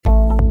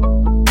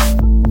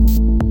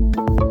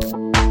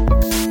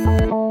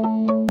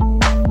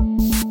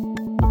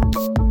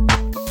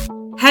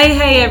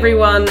Hey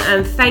everyone,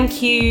 and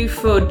thank you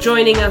for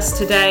joining us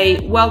today.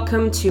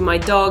 Welcome to My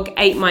Dog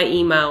Ate My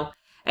Email,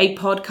 a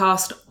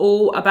podcast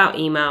all about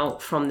email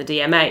from the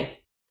DMA.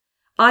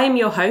 I am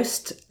your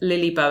host,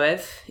 Lily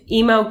Boev,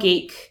 email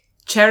geek,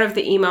 chair of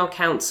the Email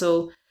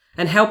Council,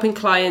 and helping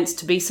clients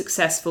to be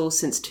successful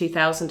since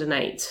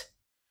 2008.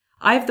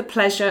 I have the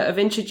pleasure of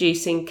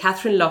introducing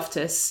Catherine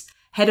Loftus,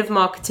 Head of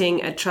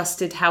Marketing at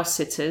Trusted House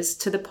Sitters,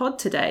 to the pod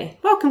today.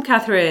 Welcome,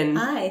 Catherine.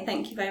 Hi,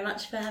 thank you very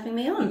much for having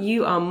me on.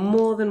 You are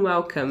more than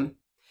welcome.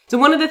 So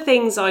one of the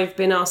things I've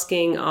been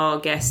asking our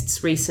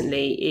guests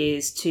recently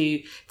is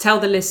to tell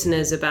the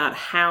listeners about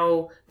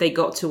how they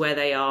got to where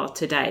they are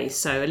today.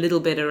 So a little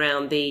bit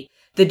around the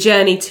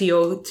journey to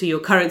your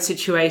current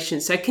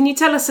situation. So can you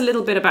tell us a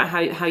little bit about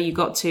how you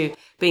got to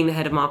being the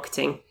head of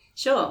marketing?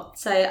 Sure.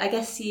 So I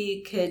guess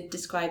you could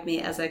describe me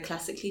as a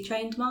classically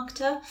trained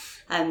marketer.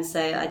 So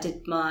I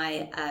did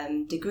my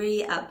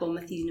degree at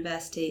Bournemouth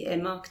University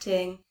in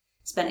marketing,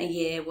 spent a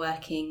year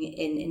working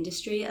in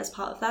industry as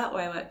part of that,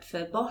 where I worked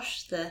for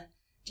Bosch, the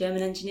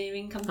German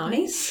engineering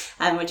company, Nice.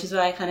 Which is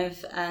where I kind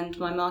of earned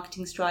my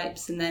marketing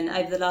stripes. And then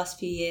over the last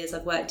few years,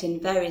 I've worked in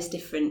various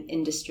different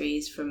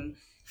industries, from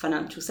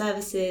financial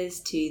services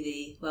to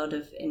the world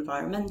of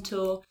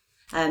environmental,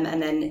 and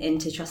then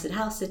into Trusted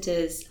House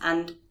Sitters.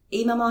 And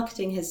email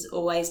marketing has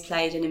always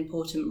played an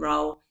important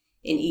role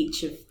in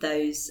each of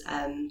those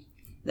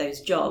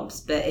jobs,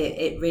 but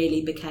it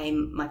really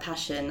became my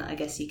passion, I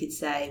guess you could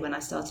say, when I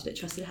started at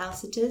Trusted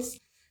House Sitters.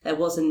 There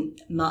wasn't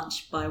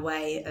much by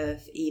way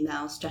of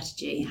email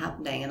strategy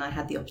happening, and I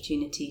had the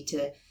opportunity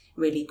to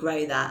really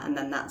grow that, and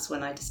then that's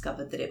when I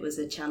discovered that it was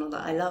a channel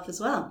that I love as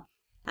well.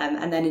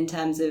 And then in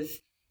terms of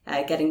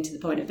getting to the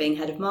point of being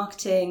head of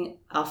marketing,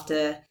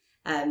 after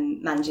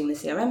managing the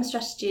CRM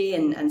strategy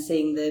and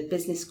seeing the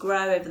business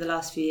grow over the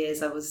last few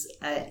years, I was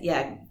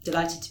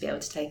delighted to be able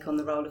to take on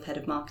the role of head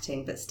of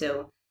marketing, but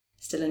still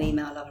an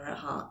email lover at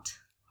heart.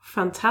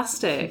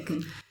 Fantastic.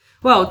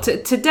 Well,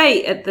 to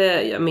date,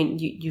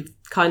 you've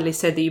kindly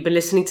said that you've been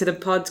listening to the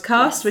podcast,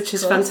 yes, which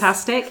is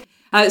fantastic.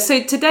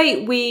 So to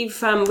date,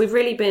 we've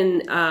really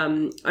been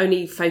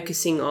only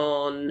focusing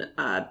on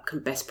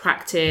best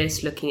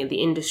practice, looking at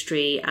the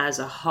industry as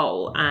a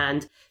whole.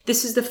 And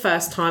this is the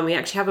first time we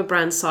actually have a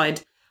brand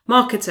side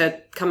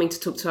marketer coming to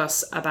talk to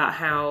us about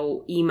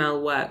how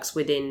email works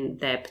within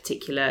their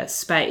particular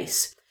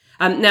space.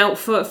 Now,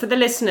 for the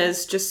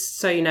listeners, just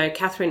so you know,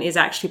 Catherine is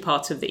actually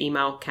part of the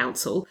Email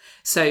Council.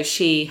 So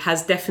she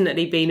has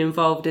definitely been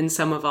involved in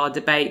some of our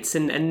debates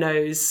and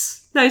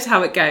knows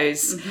how it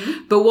goes.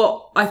 Mm-hmm. But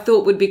what I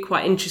thought would be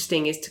quite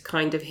interesting is to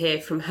kind of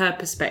hear from her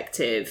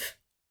perspective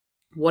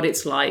what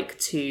it's like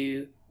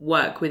to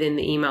work within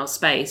the email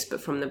space,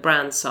 but from the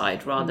brand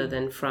side rather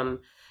than from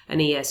an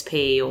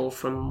ESP or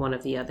from one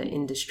of the other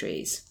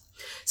industries.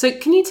 So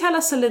can you tell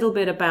us a little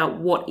bit about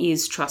what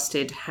is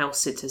Trusted House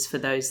Sitters for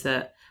those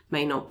that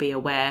may not be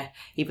aware,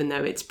 even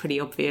though it's pretty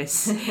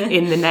obvious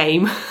in the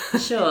name?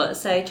 Sure.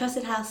 So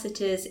Trusted House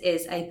Sitters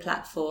is a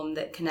platform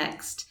that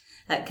connects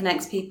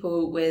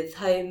people with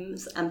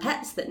homes and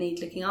pets that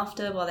need looking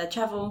after while they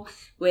travel,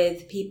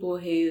 with people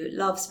who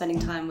love spending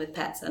time with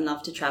pets and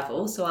love to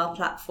travel. So our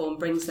platform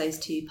brings those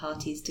two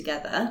parties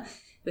together.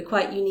 We're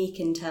quite unique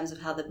in terms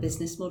of how the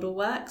business model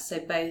works. So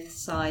both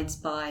sides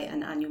buy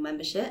an annual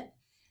membership.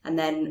 And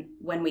then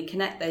when we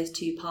connect those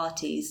two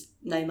parties,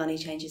 no money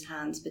changes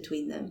hands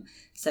between them.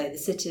 So the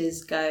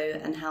sitters go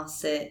and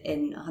house sit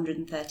in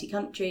 130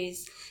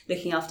 countries,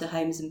 looking after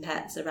homes and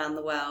pets around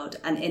the world.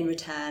 And in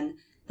return,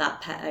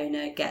 that pet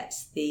owner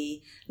gets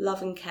the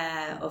love and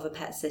care of a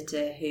pet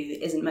sitter who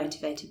isn't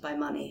motivated by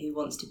money, who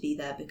wants to be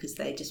there because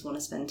they just want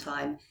to spend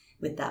time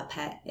with that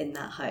pet in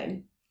that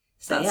home.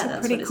 So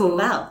that's what it's all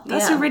about.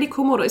 That's a really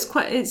cool model.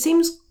 It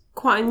seems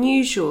quite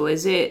unusual.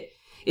 Is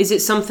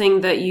it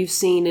something that you've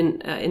seen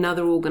in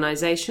other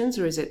organisations,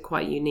 or is it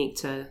quite unique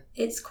to?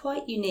 It's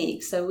quite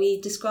unique. So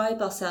we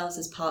describe ourselves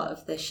as part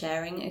of the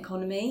sharing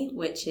economy,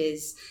 which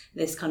is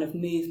this kind of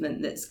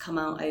movement that's come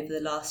out over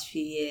the last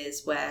few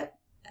years where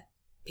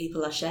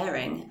people are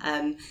sharing.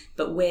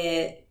 But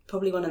we're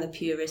probably one of the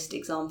purest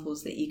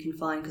examples that you can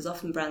find, because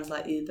often brands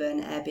like Uber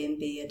and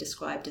Airbnb are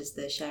described as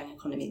the sharing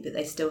economy, but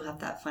they still have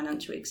that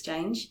financial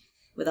exchange.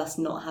 With us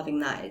not having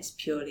that, it's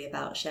purely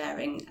about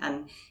sharing.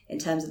 And in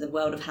terms of the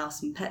world of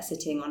house and pet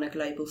sitting on a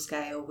global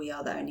scale, we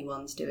are the only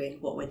ones doing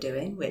what we're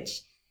doing,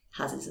 which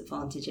has its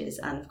advantages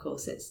and, of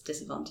course, its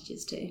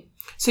disadvantages too.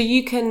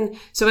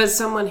 So as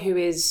someone who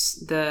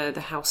is the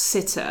house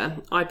sitter,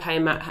 I pay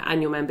an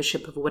annual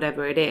membership of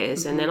whatever it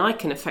is, and then I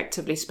can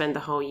effectively spend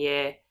the whole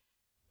year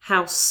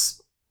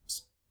house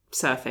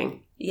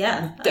surfing.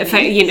 Yeah.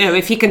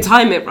 If you can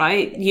time it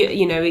right,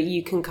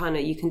 you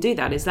can do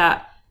that. Is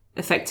that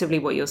effectively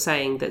what you're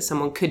saying that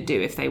someone could do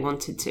if they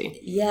wanted to?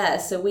 Yeah,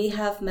 so we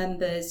have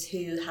members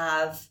who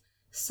have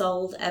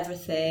sold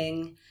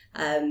everything,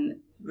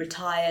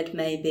 retired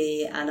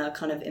maybe, and are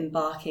kind of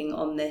embarking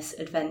on this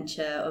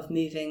adventure of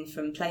moving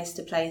from place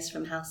to place,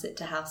 from house sit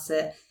to house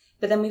sit.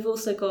 But then we've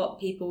also got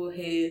people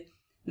who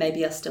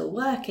maybe are still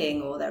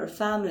working, or they're a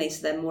family,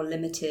 so they're more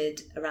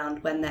limited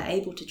around when they're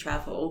able to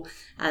travel.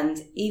 And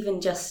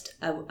even just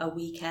a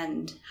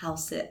weekend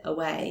house sit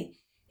away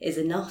is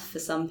enough for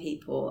some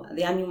people.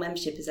 The annual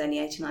membership is only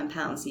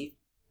 £89, so you've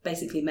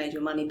basically made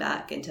your money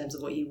back in terms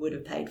of what you would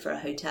have paid for a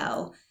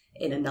hotel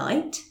in a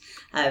night.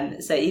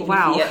 So even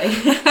wow.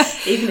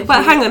 Even if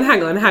well,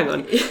 hang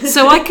on.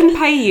 So I can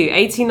pay you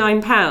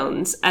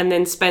 £89 and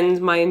then spend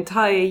my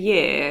entire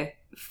year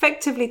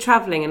effectively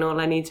travelling, and all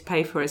I need to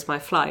pay for is my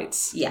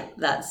flights. Yeah,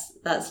 that's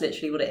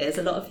literally what it is.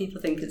 A lot of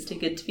people think it's too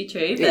good to be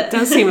true. But it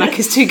does seem like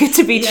it's too good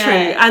to be true.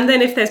 And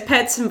then if there's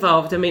pets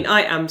involved, I mean,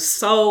 I am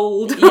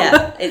sold.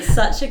 Yeah, it's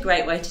such a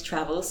great way to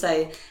travel.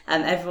 So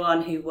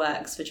everyone who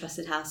works for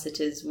Trusted House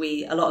Sitters,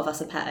 a lot of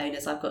us are pet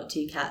owners. I've got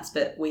 2 cats,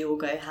 but we all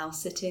go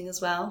house sitting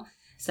as well.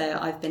 So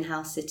I've been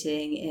house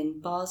sitting in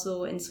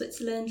Basel in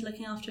Switzerland,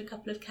 looking after a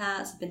couple of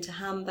cats. I've been to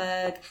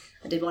Hamburg.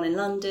 I did one in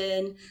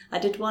London. I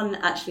did one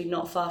actually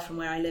not far from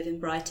where I live in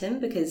Brighton,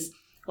 because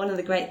one of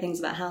the great things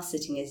about house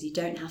sitting is you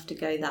don't have to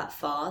go that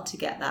far to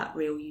get that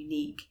real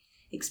unique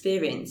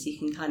experience. You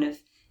can kind of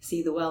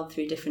see the world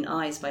through different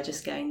eyes by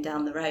just going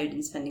down the road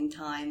and spending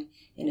time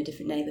in a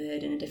different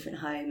neighbourhood, in a different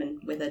home,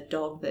 and with a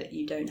dog that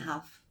you don't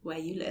have where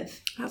you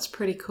live. That's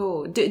pretty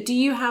cool. Do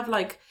you have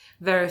like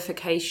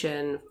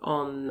verification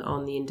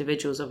on the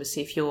individuals?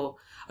 Obviously, if you're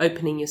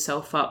opening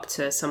yourself up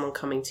to someone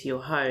coming to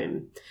your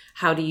home,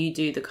 how do you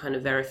do the kind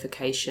of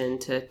verification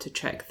to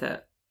check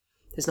that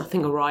there's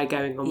nothing awry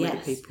going on with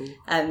the people?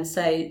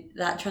 So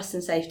that trust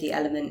and safety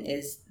element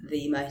is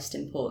the most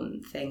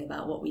important thing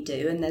about what we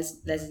do, and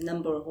there's a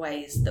number of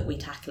ways that we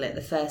tackle it.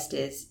 The first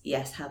is,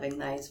 yes, having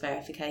those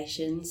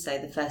verifications. So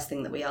the first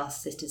thing that we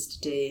ask sitters to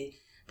do,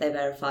 they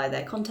verify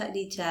their contact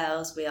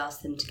details. We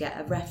ask them to get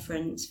a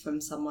reference from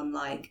someone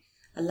like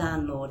a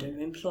landlord or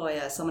an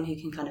employer, someone who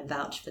can kind of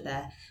vouch for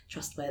their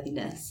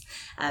trustworthiness.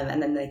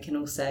 And then they can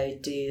also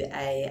do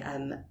a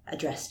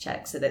address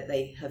check so that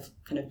they have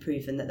kind of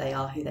proven that they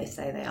are who they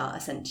say they are,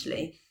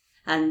 essentially.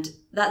 And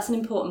that's an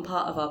important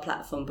part of our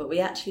platform, but we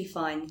actually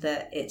find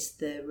that it's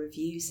the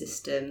review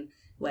system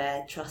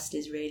where trust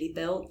is really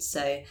built.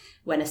 So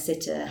when a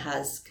sitter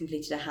has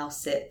completed a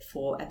house sit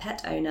for a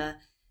pet owner,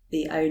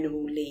 the owner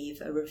will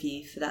leave a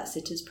review for that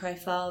sitter's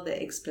profile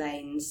that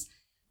explains,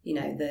 you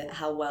know,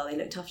 how well they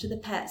looked after the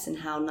pets and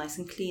how nice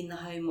and clean the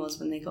home was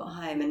when they got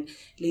home, and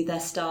leave their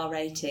star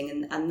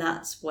rating. And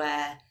that's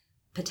where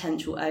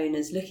potential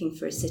owners looking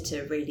for a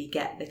sitter really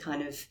get the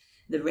kind of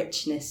the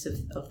richness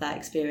of that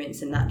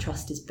experience, and that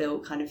trust is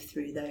built kind of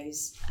through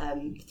those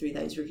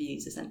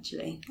reviews,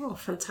 essentially. Oh,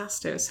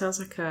 fantastic! It sounds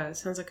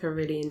like a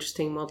really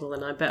interesting model,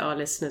 and I bet our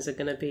listeners are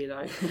going to be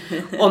like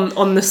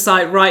on the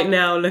site right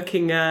now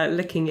looking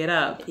it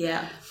up.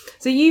 Yeah.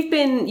 So you've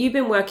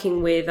been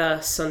working with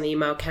us on the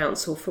Email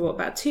Council for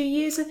about 2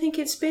 years, I think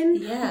it's been.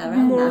 Yeah,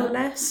 more or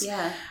less.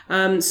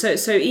 Yeah.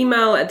 So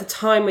email at the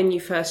time when you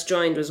first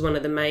joined was one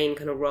of the main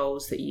kind of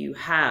roles that you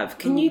have.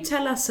 Can you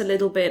tell us a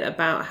little bit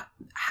about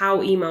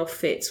how email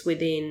fits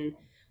within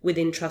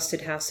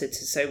Trusted House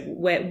Sitters? So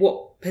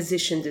what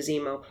position does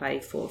email play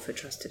for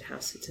Trusted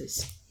House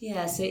Sitters?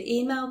 Yeah, so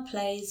email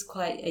plays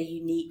quite a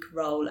unique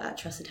role at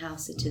Trusted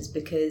House Sitters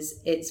because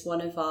it's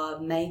one of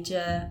our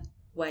major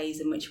ways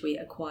in which we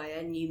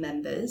acquire new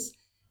members,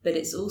 but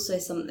it's also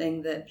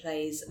something that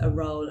plays a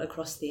role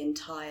across the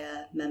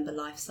entire member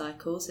life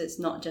cycle. So it's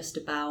not just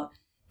about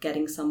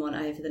getting someone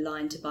over the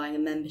line to buying a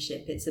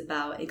membership, it's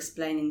about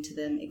explaining to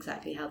them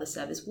exactly how the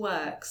service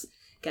works,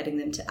 getting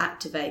them to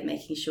activate,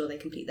 making sure they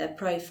complete their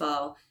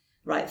profile,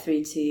 right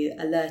through to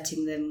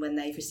alerting them when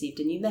they've received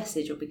a new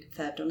message or been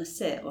confirmed on a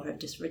sit or have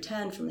just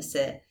returned from a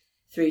sit,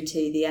 through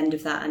to the end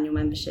of that annual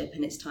membership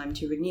and it's time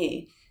to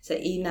renew. So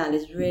email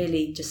is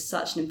really just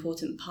such an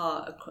important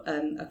part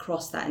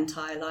across that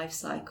entire life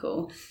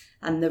cycle.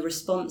 And the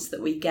response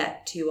that we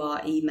get to our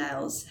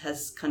emails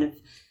has kind of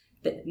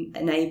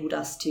enabled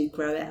us to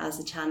grow it as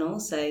a channel.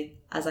 So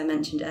as I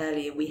mentioned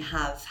earlier, we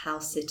have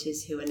house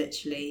sitters who are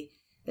literally,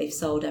 they've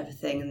sold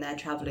everything and they're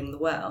travelling the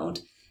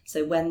world.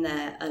 So when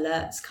their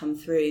alerts come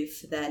through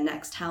for their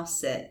next house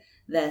sit,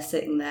 they're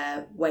sitting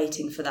there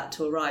waiting for that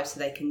to arrive so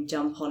they can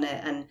jump on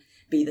it and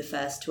be the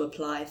first to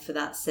apply for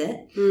that sit.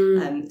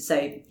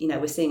 So, you know,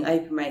 we're seeing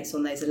open rates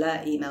on those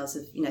alert emails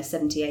of,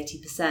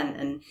 70-80%.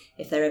 And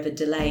if they're ever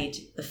delayed,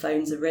 the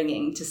phones are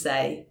ringing to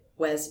say,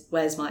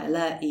 where's my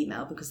alert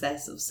email? Because they're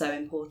sort of so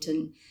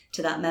important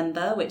to that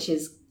member, which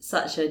is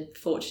such a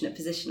fortunate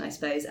position, I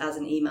suppose, as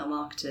an email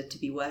marketer to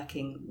be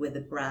working with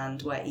a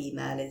brand where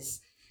email is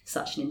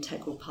such an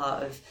integral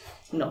part of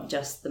not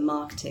just the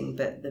marketing,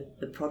 but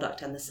the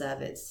product and the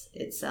service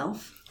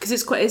itself. Because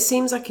it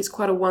seems like it's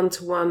quite a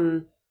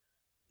one-to-one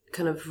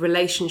kind of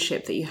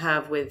relationship that you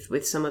have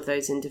with some of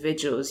those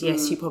individuals.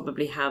 Yes, you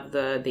probably have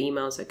the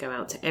emails that go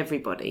out to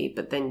everybody,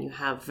 but then you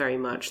have very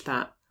much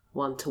that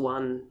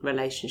one-to-one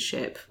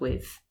relationship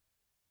with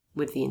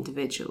the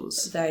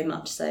individuals. Very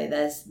much so.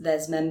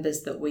 There's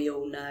members that we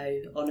all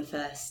know on a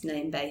first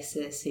name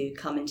basis who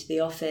come into the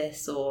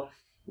office, or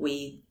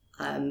we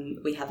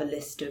We have a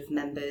list of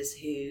members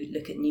who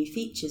look at new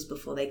features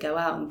before they go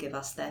out and give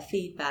us their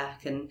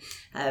feedback. And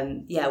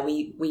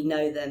we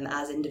know them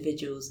as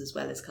individuals as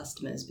well as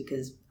customers,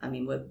 because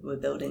we're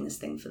building this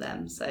thing for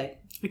them. So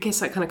I guess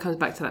that kind of comes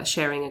back to that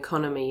sharing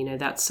economy.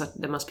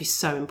 That must be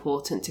so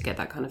important to get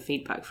that kind of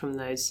feedback from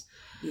those.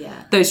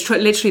 Yeah,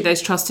 literally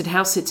those trusted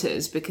house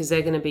sitters, because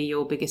they're going to be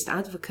your biggest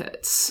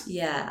advocates.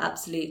 Yeah,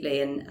 absolutely.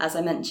 And as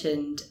I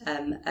mentioned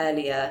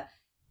earlier,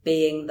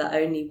 being the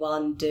only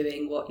one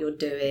doing what you're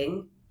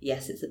doing,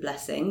 yes, it's a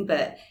blessing,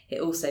 but it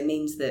also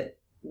means that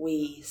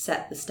we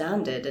set the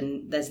standard,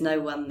 and there's no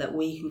one that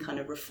we can kind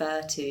of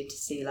refer to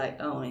see like,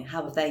 oh,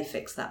 how have they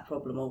fixed that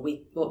problem, or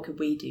what could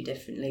we do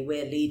differently?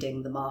 We're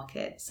leading the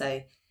market,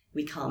 so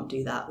we can't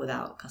do that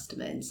without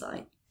customer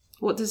insight.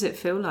 What does it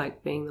feel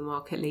like being the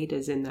market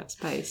leaders in that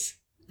space?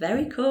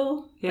 Very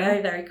cool. Yeah.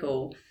 Very, very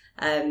cool.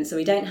 So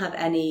we don't have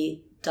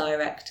any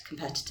direct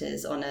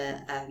competitors on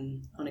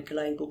a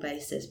global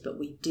basis, but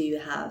we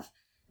do have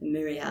a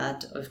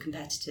myriad of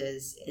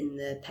competitors in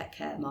the pet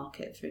care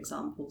market, for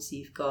example. So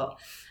you've got,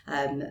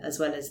 as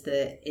well as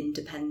the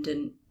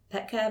independent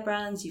pet care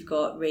brands, you've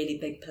got really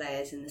big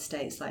players in the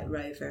States like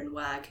Rover and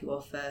Wag, who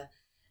offer,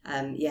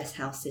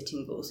 house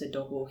sitting, but also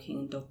dog walking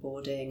and dog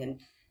boarding, and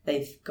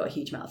they've got a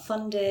huge amount of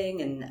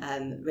funding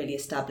and really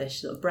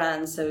established sort of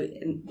brands. So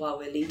while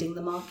we're leading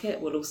the market,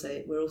 we're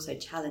also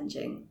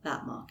challenging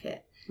that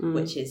market,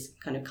 which is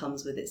kind of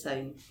comes with its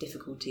own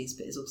difficulties,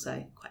 but is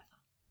also quite fun.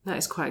 That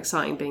is quite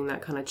exciting, being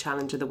that kind of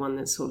challenger, the one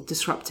that's sort of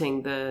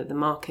disrupting the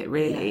market,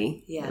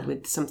 really. Yeah.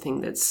 With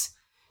something that's,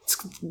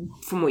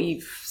 from what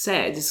you've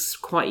said, is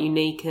quite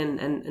unique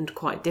and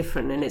quite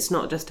different. And it's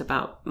not just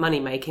about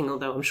money making,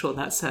 although I'm sure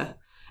that's a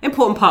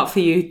important part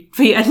for you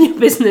and your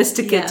business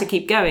to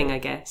keep going, I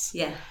guess.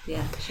 Yeah,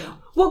 sure.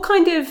 What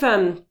kind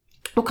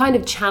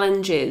of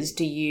challenges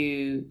do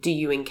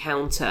you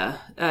encounter?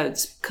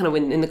 It's kind of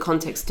in the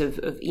context of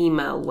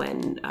email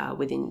when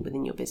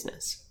within your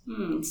business.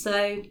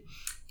 So,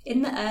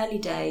 in the early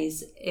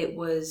days, it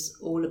was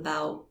all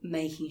about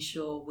making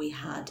sure we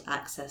had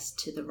access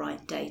to the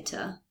right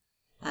data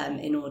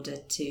in order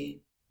to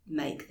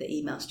make the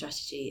email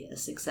strategy a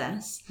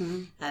success.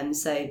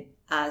 So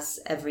as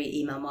every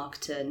email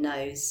marketer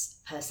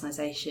knows,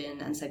 personalization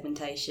and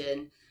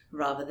segmentation,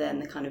 rather than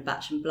the kind of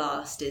batch and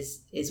blast,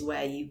 is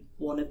where you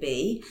want to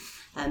be.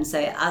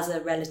 So as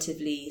a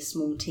relatively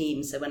small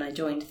team, so when I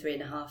joined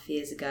 3.5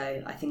 years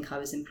ago, I think I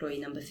was employee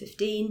number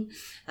 15,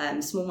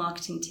 small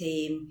marketing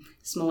team,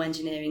 small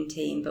engineering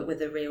team, but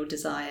with a real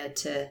desire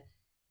to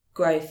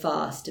grow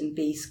fast and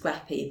be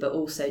scrappy, but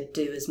also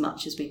do as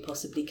much as we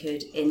possibly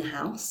could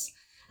in-house.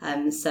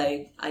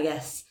 So I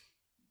guess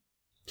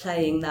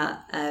playing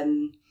that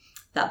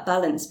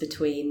balance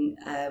between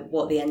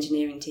what the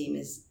engineering team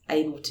is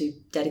able to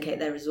dedicate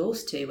their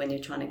resource to when you're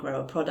trying to grow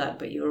a product,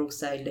 but you're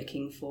also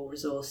looking for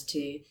resource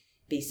to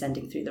be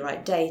sending through the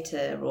right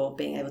data or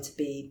being able to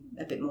be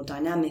a bit more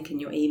dynamic in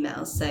your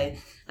emails. So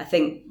I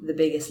think the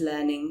biggest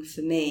learning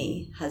for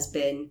me has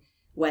been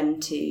when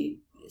to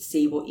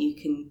see what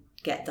you can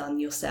get done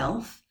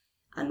yourself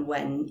and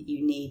when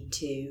you need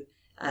to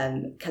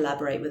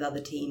collaborate with other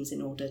teams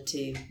in order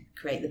to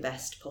create the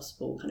best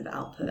possible kind of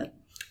output.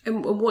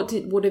 And what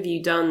have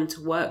you done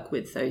to work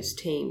with those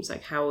teams?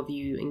 Like, how have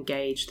you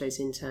engaged those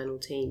internal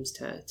teams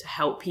to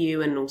help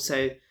you, and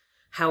also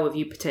how have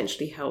you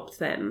potentially helped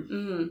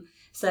them?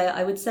 So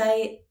I would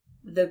say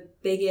the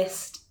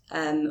biggest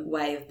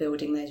way of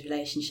building those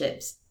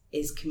relationships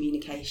is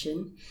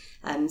communication.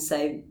 And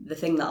so the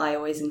thing that I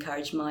always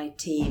encourage my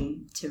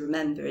team to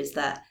remember is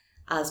that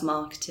as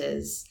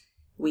marketers,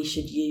 we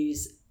should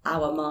use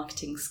our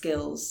marketing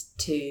skills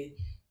to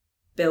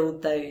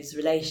build those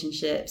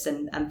relationships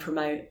and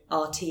promote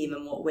our team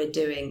and what we're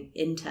doing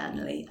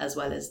internally as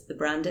well as the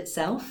brand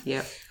itself.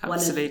 Yeah,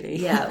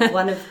 absolutely.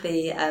 One of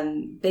the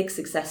big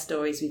success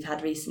stories we've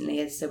had recently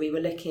is, so we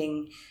were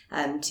looking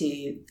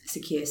to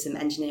secure some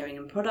engineering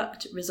and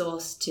product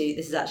resource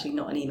this is actually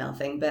not an email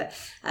thing, but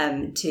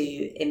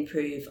to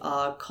improve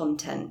our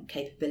content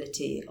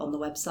capability on the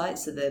website,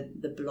 so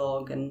the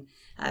blog and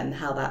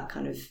how that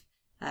kind of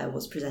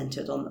was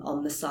presented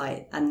on the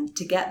site. And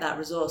to get that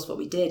resource, what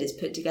we did is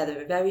put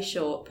together a very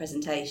short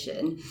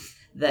presentation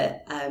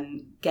that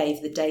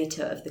gave the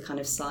data of the kind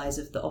of size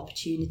of the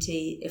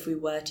opportunity if we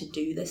were to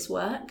do this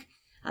work.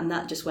 And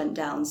that just went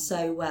down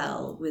so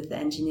well with the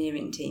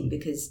engineering team,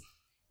 because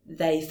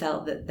they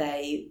felt that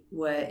they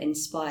were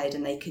inspired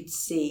and they could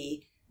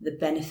see the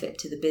benefit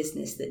to the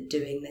business that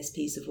doing this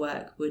piece of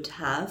work would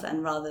have.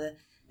 And rather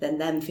than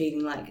them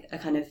feeling like a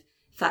kind of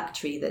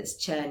factory that's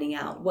churning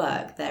out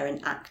work, they're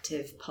an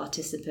active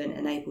participant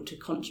and able to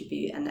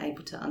contribute and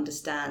able to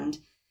understand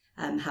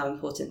how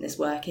important this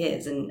work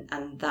is, and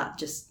that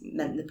just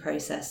meant the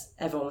process,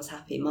 everyone was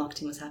happy.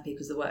 Marketing was happy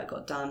because the work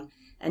got done,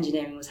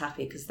 engineering was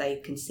happy because they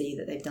can see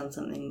that they've done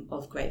something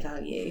of great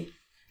value,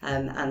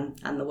 and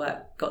the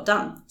work got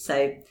done.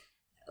 So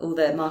all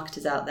the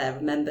marketers out there,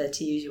 remember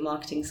to use your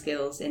marketing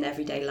skills in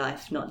everyday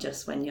life, not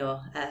just when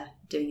you're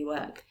doing your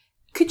work.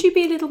 Could you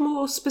be a little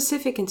more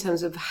specific in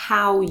terms of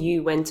how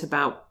you went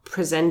about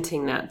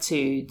presenting that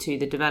to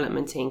the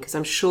development team? Because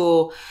I'm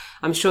sure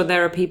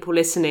there are people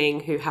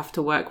listening who have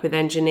to work with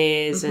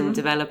engineers and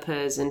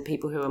developers and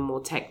people who are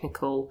more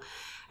technical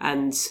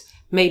and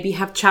maybe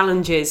have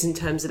challenges in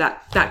terms of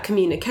that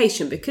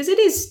communication, because it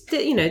is,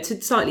 it's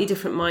a slightly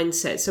different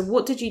mindset. So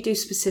what did you do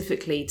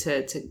specifically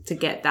to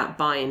get that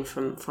buy-in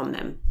from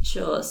them?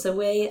 Sure. So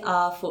we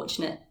are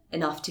fortunate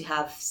enough to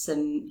have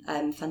some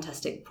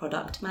fantastic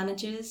product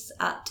managers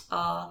at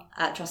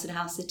Trusted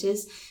House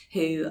Sitters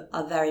who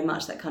are very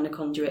much that kind of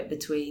conduit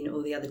between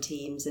all the other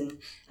teams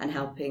and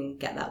helping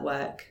get that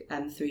work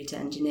through to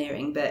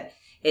engineering. But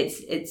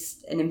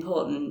it's an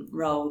important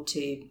role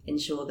to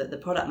ensure that the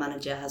product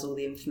manager has all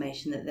the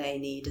information that they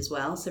need as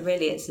well. So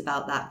really it's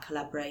about that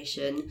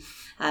collaboration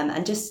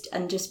and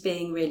just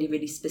being really,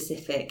 really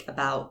specific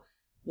about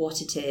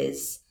what it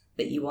is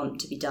that you want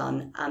to be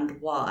done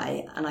and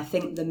why. And I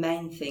think the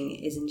main thing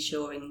is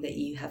ensuring that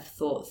you have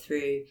thought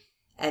through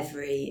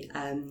every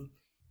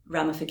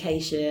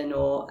ramification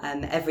or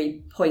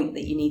every point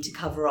that you need to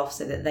cover off,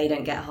 so that they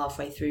don't get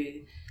halfway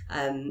through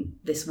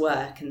this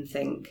work and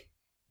think,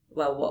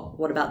 well,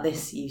 what about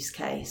this use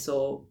case,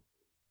 or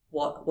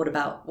what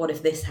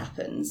if this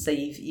happens? So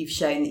you've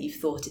shown that you've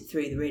thought it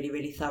through really,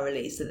 really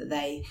thoroughly, so that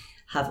they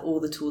have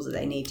all the tools that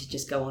they need to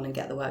just go on and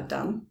get the work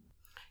done.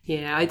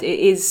 Yeah, it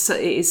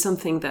is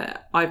something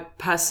that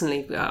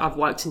I've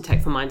worked in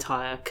tech for my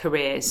entire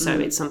career, so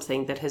it's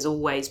something that has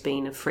always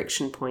been a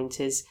friction point.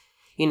 Is,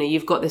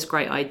 you've got this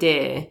great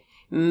idea,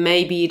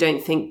 maybe you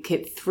don't think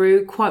it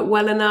through quite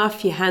well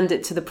enough, you hand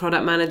it to the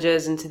product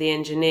managers and to the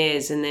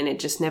engineers, and then it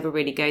just never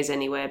really goes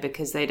anywhere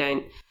because they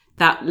don't,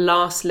 that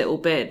last little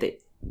bit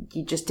that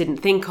you just didn't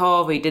think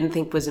of or you didn't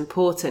think was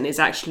important is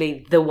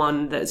actually the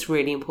one that's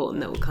really important,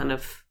 that will kind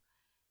of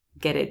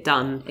get it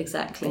done.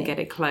 Exactly. And get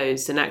it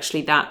closed. And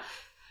actually that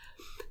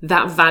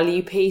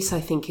value piece, I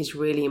think, is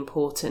really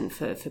important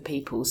for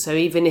people. So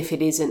even if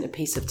it isn't a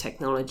piece of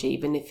technology,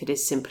 even if it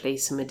is simply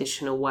some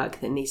additional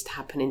work that needs to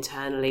happen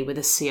internally with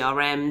a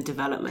CRM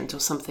development or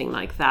something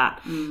like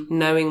that,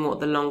 knowing what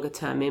the longer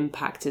term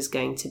impact is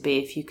going to be,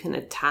 if you can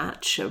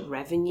attach a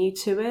revenue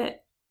to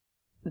it,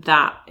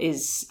 that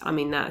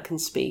can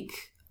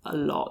speak a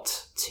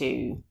lot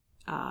to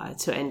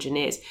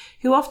engineers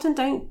who often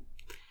don't.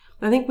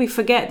 I think we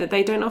forget that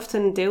they don't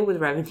often deal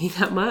with revenue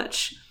that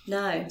much.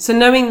 No. So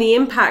knowing the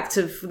impact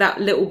of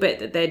that little bit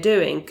that they're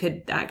doing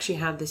could actually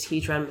have this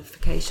huge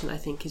ramification, I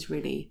think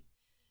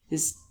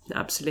is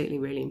absolutely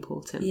really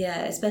important.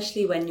 Yeah,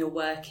 especially when you're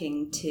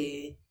working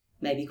to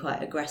maybe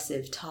quite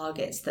aggressive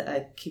targets that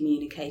are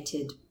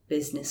communicated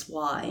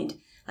business-wide.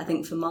 I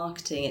think for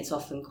marketing, it's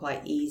often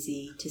quite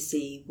easy to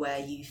see where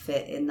you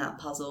fit in that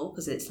puzzle,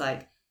 because it's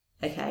like,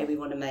 okay, we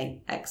want to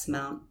make X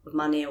amount of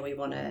money, or we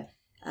want to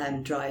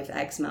drive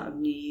X amount of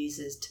new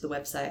users to the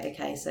website.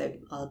 Okay, so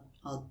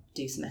I'll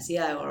do some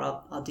SEO, or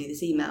I'll do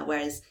this email.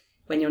 Whereas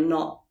when you're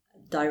not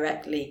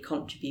directly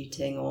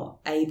contributing or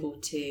able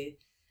to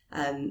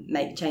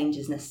make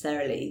changes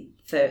necessarily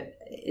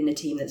in a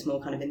team that's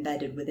more kind of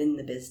embedded within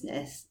the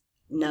business,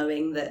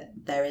 knowing that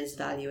there is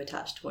value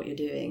attached to what you're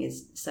doing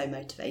is so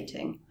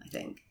motivating, I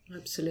think.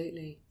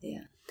 Absolutely.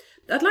 Yeah.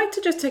 I'd like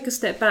to just take a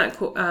step back.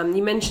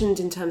 You mentioned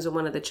in terms of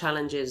one of the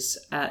challenges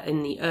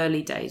in the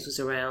early days was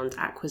around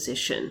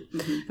acquisition.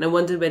 Mm-hmm. And I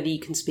wondered whether you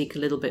can speak a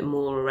little bit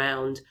more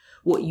around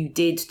what you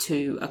did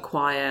to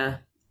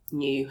acquire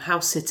new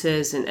house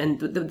sitters and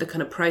the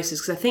kind of process.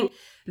 Because I think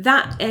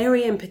that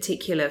area in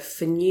particular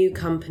for new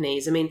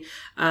companies,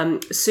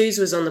 Suze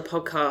was on the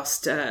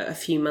podcast a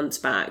few months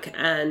back,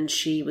 and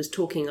she was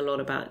talking a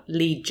lot about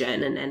lead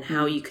gen and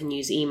how you can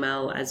use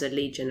email as a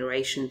lead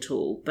generation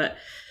tool. But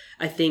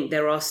I think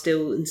there are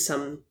still in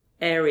some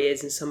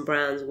areas and some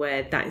brands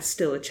where that is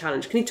still a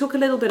challenge. Can you talk a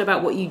little bit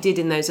about what you did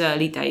in those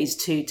early days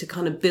to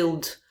kind of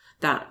build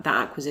that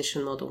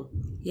acquisition model?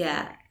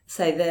 Yeah.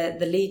 So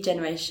the lead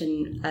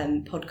generation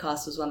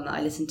podcast was one that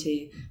I listened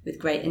to with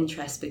great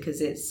interest,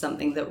 because it's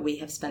something that we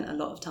have spent a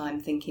lot of time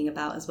thinking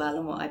about as well.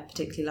 And what I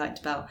particularly liked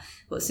about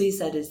what Sue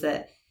said is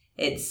that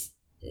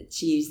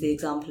she used the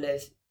example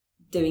of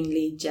doing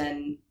lead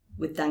gen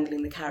with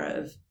dangling the carrot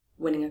of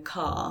winning a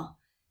car,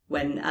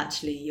 when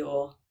actually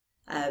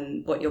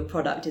what your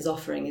product is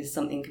offering is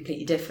something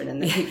completely different, and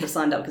the people have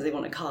signed up because they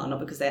want a car, not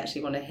because they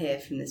actually want to hear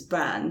from this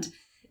brand.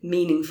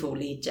 Meaningful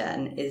lead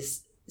gen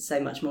is so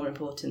much more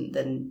important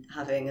than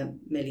having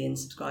 1 million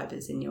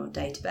subscribers in your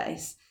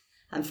database.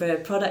 And for a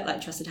product like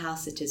Trusted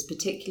House Sitters,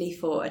 particularly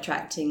for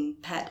attracting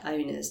pet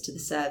owners to the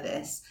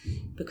service,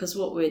 because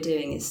what we're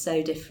doing is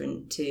so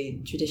different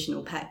to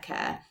traditional pet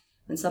care,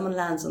 when someone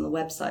lands on the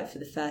website for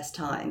the first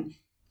time,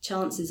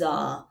 chances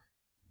are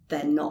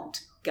they're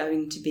not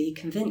going to be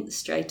convinced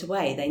straight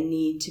away. They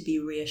need to be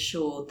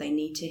reassured. They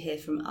need to hear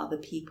from other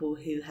people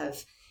who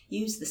have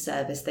used the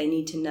service. They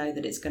need to know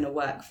that it's going to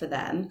work for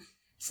them.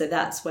 So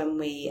that's when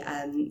we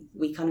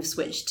kind of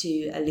switched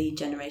to a lead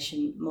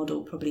generation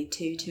model probably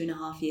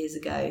 2.5 years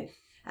ago,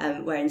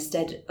 where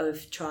instead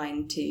of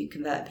trying to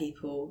convert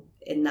people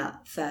in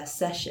that first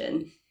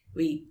session,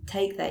 we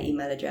take their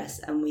email address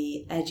and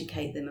we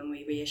educate them and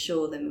we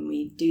reassure them, and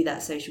we do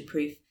that social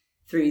proof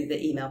through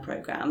the email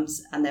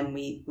programs, and then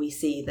we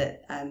see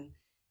that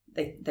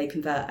they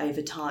convert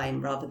over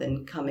time, rather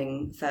than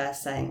coming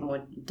first saying, oh,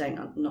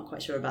 I'm not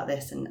quite sure about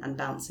this, and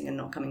bouncing and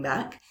not coming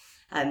back.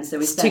 So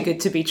it's too good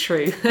to be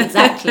true.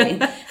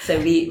 Exactly. So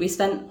we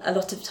spent a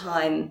lot of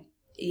time,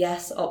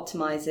 yes,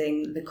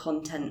 optimizing the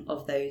content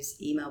of those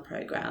email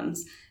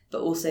programs,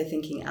 but also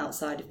thinking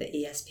outside of the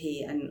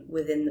ESP and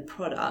within the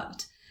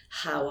product,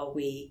 how are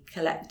we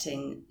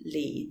collecting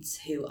leads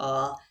who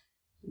are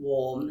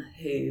warm,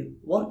 who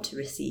want to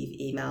receive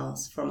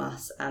emails from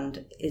us,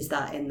 and is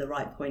that in the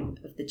right point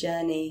of the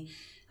journey,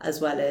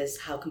 as well as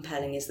how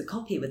compelling is the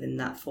copy within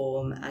that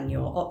form and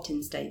your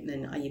opt-in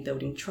statement, are you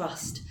building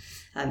trust,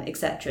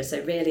 etc.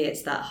 So really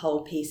it's that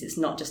whole piece. It's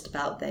not just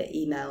about the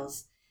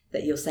emails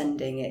that you're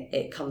sending,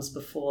 it comes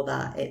before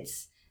that.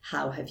 It's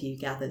how have you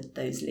gathered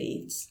those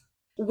leads.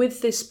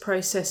 With this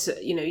process,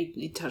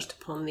 you touched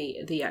upon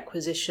the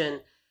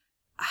acquisition.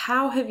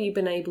 How have you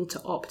been able to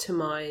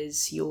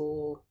optimize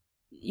your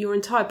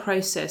entire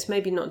process?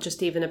 Maybe not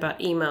just even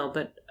about email,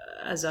 but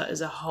as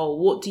a whole.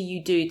 What do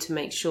you do to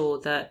make sure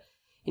that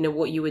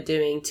what you were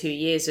doing 2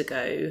 years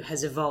ago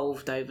has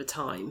evolved over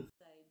time?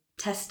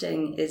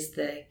 Testing is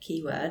the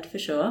key word for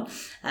sure.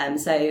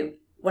 So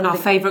one our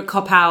of favourite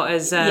cop-out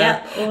as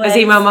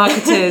email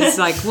marketers,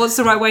 like, what's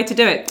the right way to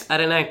do it? I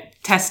don't know.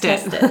 Test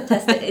it.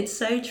 It's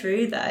so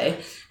true though.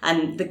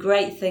 And the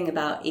great thing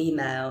about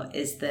email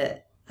is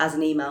that as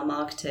an email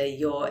marketer,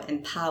 you're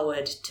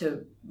empowered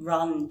to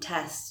run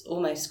tests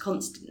almost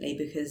constantly,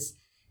 because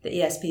the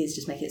ESPs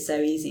just make it so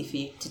easy for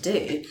you to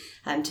do,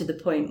 to the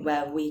point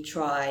where we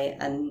try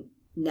and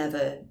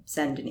never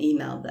send an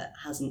email that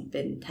hasn't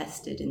been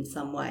tested in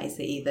some way.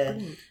 So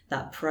either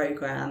that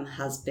program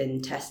has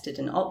been tested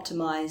and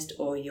optimized,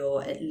 or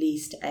you're at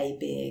least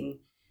A/Bing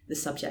the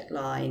subject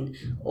line,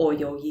 or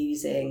you're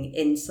using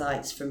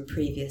insights from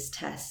previous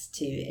tests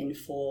to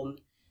inform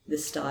the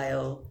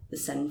style, the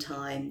send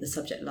time, the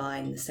subject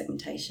line, the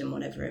segmentation,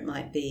 whatever it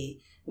might be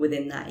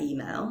within that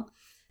email.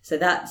 So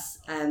that's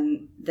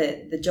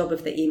the job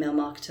of the email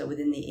marketer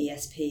within the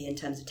ESP in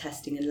terms of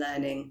testing and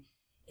learning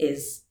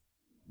is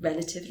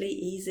relatively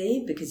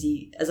easy, because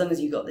as long as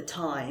you've got the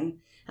time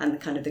and the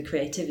kind of the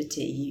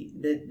creativity,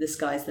 the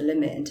sky's the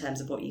limit in terms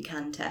of what you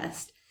can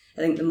test. I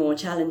think the more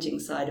challenging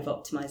side of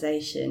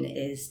optimization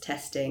is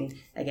testing,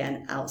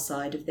 again,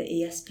 outside of the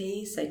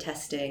ESP. So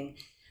testing,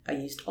 I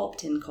used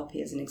opt-in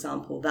copy as an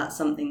example. That's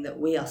something that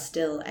we are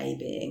still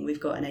A/Bing.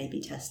 We've got an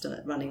A/B test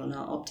running on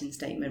our opt-in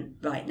statement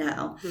right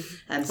now.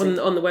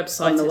 Mm-hmm. On the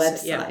website. On the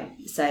website. Yeah.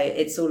 So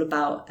it's all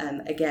about,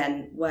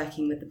 again,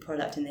 working with the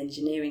product and the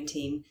engineering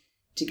team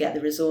to get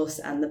the resource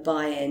and the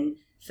buy-in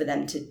for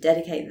them to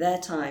dedicate their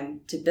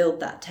time to build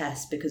that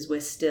test, because we're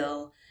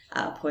still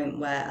at a point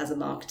where, as a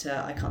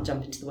marketer, I can't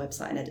jump into the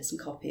website and edit some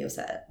copy or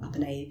set up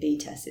an A/B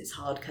test. It's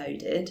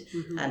hard-coded,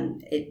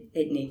 and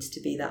it needs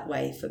to be that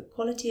way for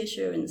quality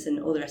assurance and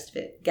all the rest of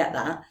it. Get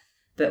that,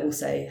 but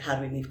also how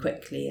do we move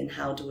quickly, and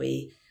how do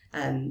we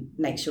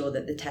make sure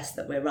that the tests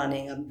that we're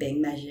running are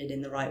being measured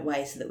in the right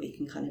way, so that we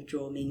can kind of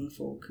draw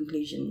meaningful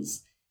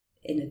conclusions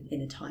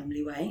in a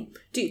timely way.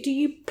 Do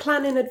you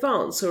plan in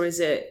advance, or is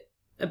it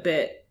a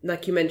bit,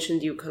 like you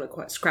mentioned, you were kind of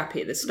quite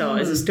scrappy at the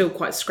start? Is it still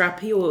quite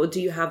scrappy, or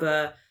do you have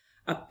a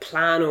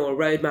plan or a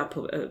roadmap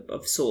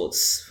of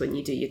sorts when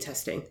you do your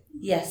testing?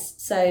 Yes,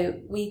 so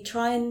we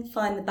try and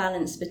find the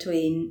balance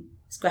between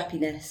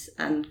scrappiness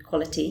and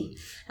quality.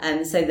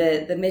 So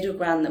the middle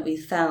ground that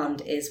we've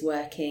found is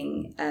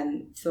working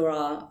for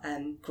our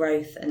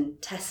growth and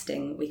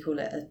testing. We call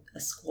it a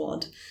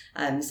squad.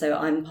 So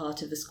I'm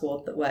part of a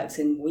squad that works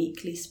in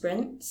weekly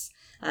sprints,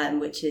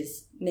 which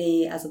is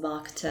me as a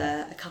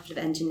marketer, a couple of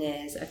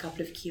engineers, a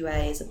couple of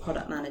QAs, a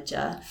product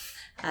manager,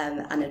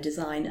 and a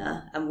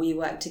designer. And we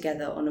work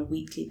together on a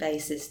weekly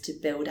basis to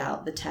build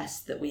out the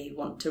tests that we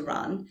want to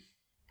run.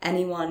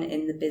 Anyone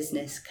in the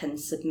business can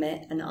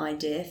submit an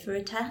idea for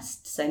a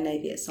test. So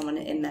maybe it's someone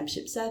in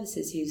membership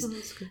services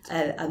who's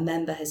a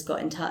member has got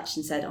in touch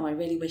and said, I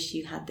really wish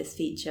you had this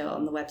feature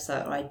on the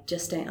website, or I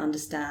just don't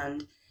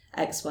understand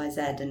X, Y,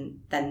 Z. And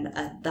then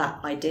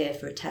that idea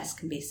for a test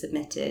can be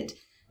submitted.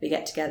 We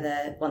get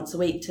together once a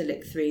week to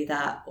look through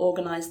that,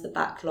 organise the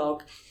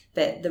backlog.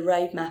 But the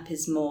roadmap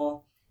is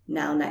more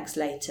now, next,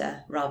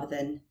 later, rather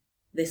than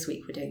this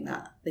week we're doing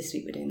that, this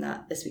week we're doing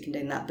that, this week I'm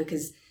doing that,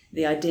 because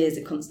the ideas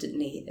are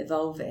constantly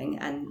evolving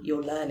and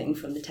you're learning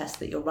from the tests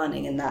that you're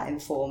running, and that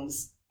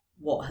informs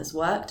what has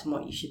worked and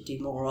what you should do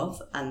more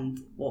of, and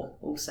what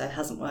also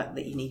hasn't worked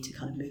that you need to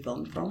kind of move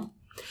on from.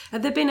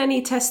 Have there been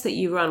any tests that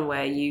you run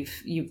where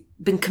you've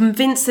been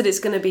convinced that it's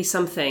going to be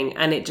something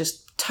and it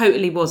just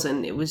totally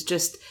wasn't? It was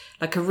just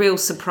like a real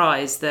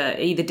surprise that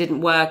either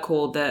didn't work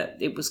or that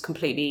it was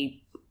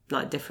completely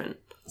like different?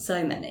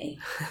 So many.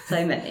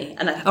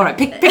 And all right,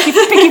 pick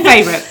your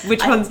favourite.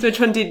 Which one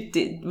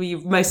were you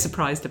most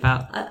surprised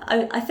about?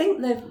 I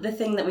think the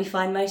thing that we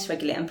find most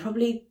regularly, and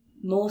probably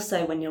more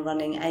so when you're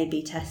running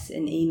A/B tests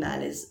in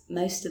email, is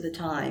most of the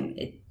time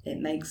it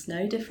makes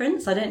no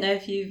difference. I don't know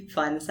if you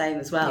find the same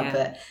as well,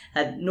 but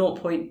a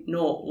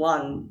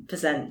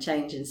 0.01%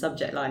 change in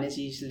subject line is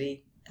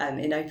usually,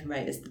 in open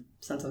rate, is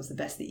sometimes the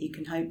best that you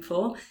can hope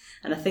for.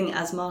 And I think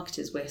as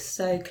marketers, we're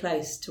so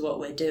close to what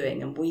we're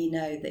doing, and we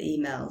know the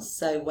emails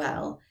so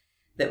well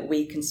that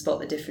we can spot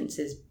the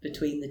differences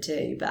between the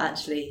two. But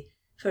actually,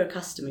 for a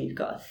customer, you've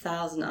got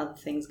 1,000 other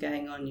things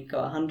going on. You've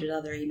got 100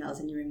 other emails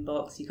in your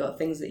inbox. You've got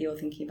things that you're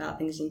thinking about,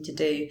 things you need to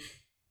do.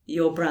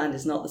 Your brand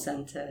is not the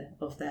centre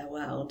of their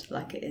world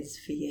like it is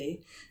for you.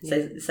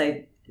 Yeah.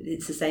 So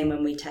it's the same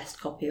when we test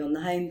copy on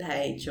the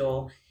homepage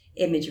or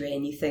imagery,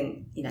 and you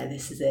think,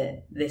 this is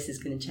it. This is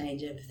going to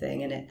change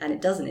everything, and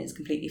it doesn't. It's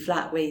completely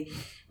flat. We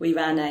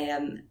ran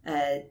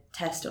a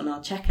test on our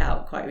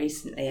checkout quite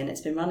recently, and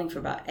it's been running for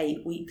about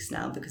 8 weeks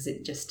now because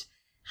it just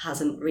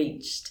hasn't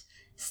reached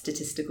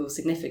statistical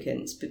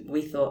significance. But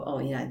we thought,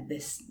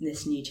 this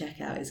new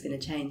checkout is going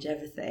to change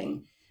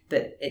everything.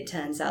 But it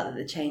turns out that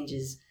the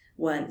changes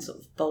weren't sort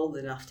of bold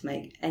enough to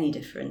make any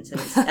difference,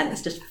 and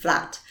it's just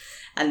flat.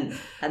 And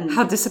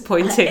how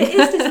disappointing! It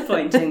is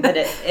disappointing, but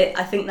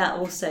I think that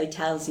also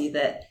tells you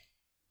that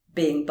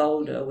being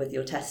bolder with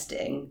your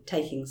testing,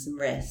 taking some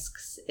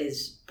risks,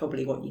 is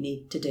probably what you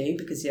need to do,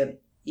 because you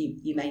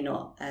may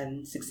not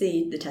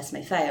succeed, the test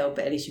may fail,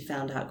 but at least you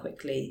found out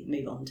quickly,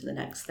 move on to the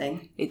next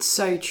thing. It's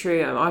so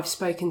true. I've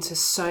spoken to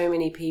so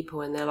many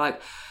people, and they're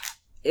like,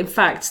 in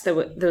fact, there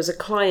was a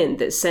client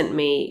that sent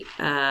me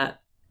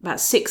about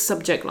 6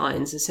 subject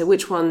lines and said,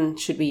 which one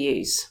should we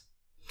use?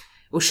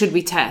 Or should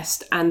we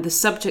test? And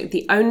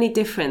the only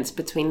difference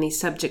between these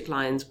subject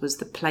lines was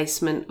the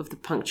placement of the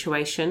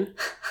punctuation.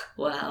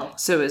 Wow.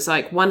 So it was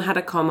like one had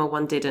a comma,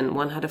 one didn't,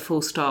 one had a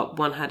full stop,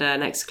 one had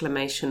an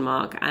exclamation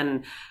mark.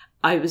 And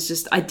I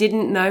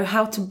didn't know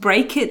how to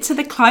break it to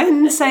the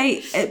client and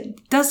say,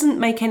 it doesn't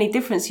make any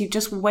difference. You've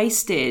just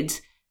wasted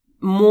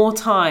more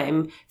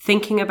time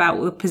thinking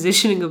about the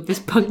positioning of this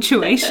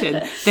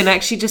punctuation than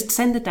actually just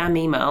send the damn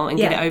email and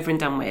get it over and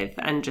done with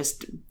and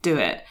just do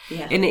it.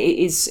 Yeah. And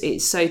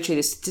it's so true,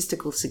 the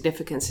statistical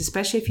significance,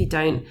 especially if you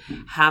don't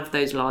have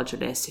those larger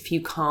lists, if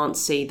you can't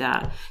see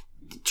that,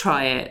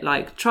 try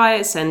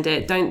it, send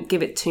it, don't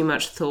give it too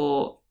much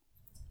thought.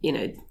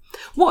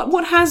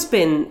 What has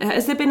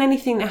there been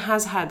anything that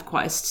has had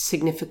quite a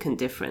significant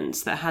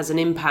difference, that has an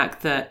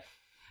impact, that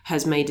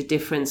has made a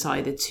difference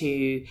either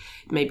to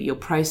maybe your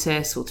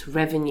process or to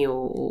revenue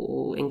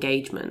or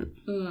engagement?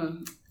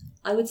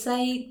 I would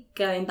say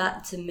going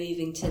back to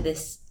moving to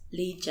this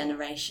lead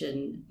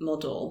generation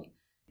model,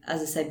 as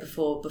I said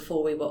before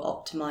we were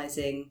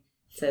optimizing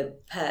for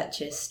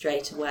purchase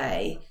straight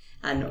away,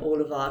 and all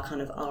of our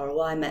kind of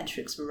ROI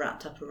metrics were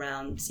wrapped up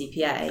around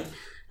CPA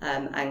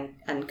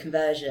and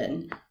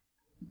conversion.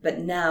 But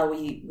now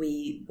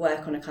we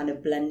work on a kind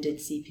of blended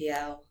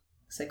CPL,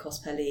 so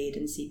cost per lead,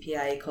 and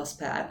CPA, cost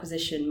per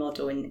acquisition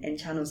model in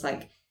channels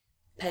like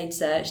paid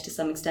search to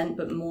some extent,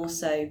 but more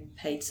so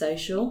paid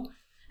social.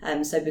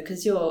 So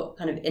because you're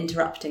kind of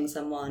interrupting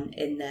someone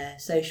in their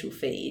social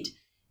feed,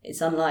 it's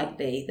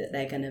unlikely that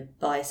they're going to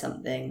buy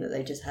something that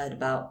they just heard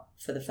about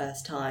for the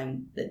first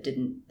time that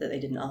they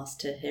didn't ask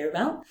to hear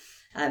about.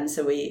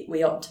 So we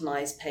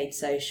optimize paid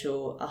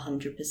social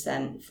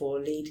 100% for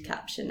lead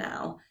capture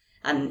now,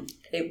 and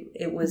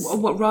it was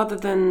what rather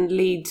than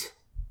lead.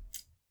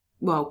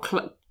 Well,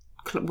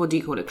 what do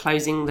you call it?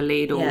 Closing the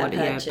lead, or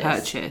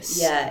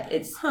purchase. Yeah,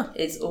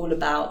 it's all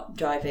about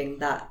driving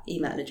that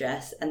email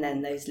address, and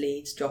then those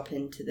leads drop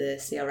into the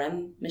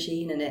CRM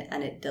machine,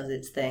 and it does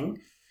its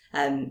thing.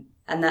 And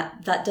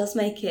that does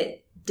make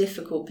it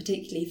difficult,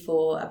 particularly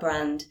for a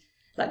brand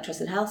like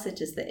Trusted House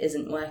Sitters that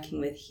isn't working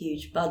with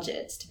huge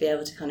budgets, to be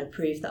able to kind of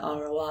prove the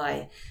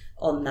ROI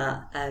on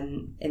that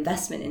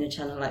investment in a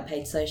channel like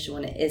paid social,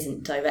 when it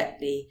isn't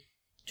directly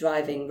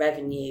driving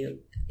revenue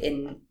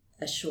in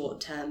a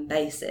short-term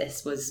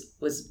basis was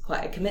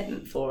quite a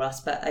commitment for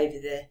us. But over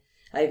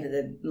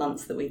the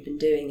months that we've been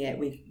doing it,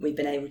 we've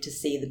been able to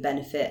see the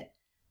benefit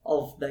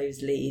of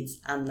those leads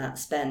and that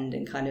spend,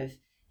 and kind of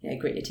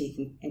grit your teeth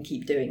and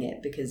keep doing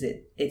it because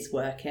it's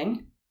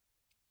working.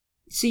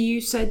 So you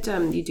said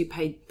you do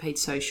paid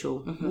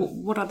social. Mm-hmm.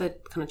 What other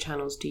kind of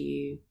channels do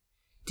you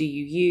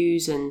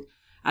use? And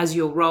as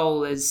your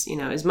role, as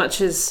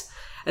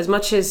as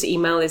much as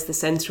email is the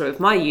center of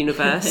my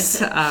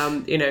universe,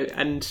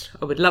 and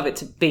I would love it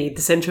to be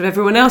the center of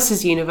everyone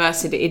else's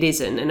universe, it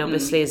isn't. And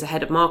obviously, as a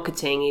head of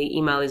marketing,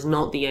 email is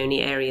not the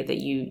only area that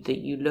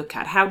you look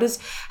at. How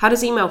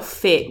does email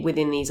fit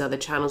within these other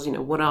channels?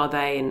 What are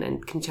they?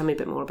 And can you tell me a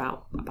bit more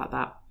about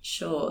that?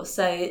 Sure.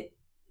 So,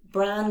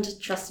 brand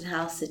Trusted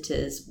House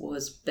Sitters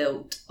was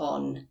built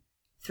on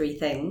 3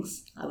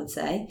 things, I would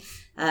say.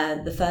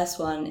 The first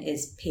one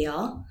is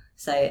PR.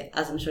 So,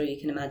 as I'm sure you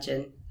can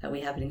imagine,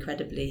 we have an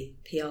incredibly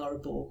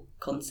PRable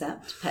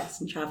concept,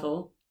 pets and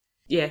travel.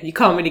 Yeah, you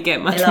can't really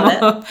get much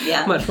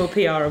more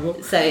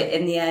PRable. So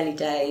in the early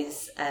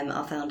days,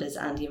 our founders,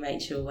 Andy and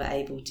Rachel, were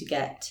able to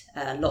get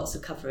lots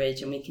of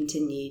coverage, and we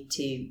continued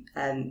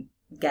to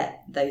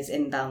get those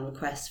inbound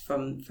requests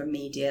from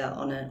media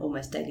on an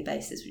almost daily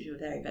basis, which we're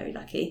very, very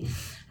lucky.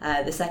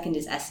 The second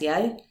is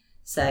SEO.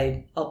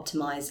 So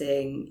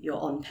optimizing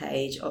your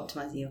on-page,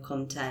 optimizing your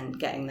content,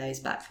 getting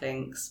those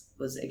backlinks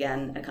was,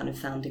 again, a kind of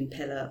founding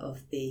pillar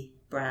of the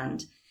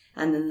brand.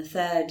 And then the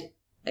third,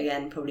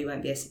 again, probably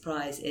won't be a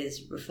surprise,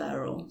 is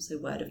referral, so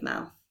word of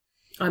mouth.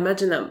 I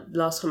imagine that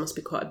last one must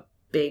be quite a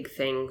big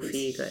thing for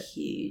you guys.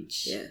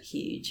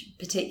 Huge,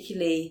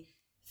 particularly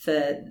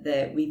for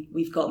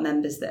we've got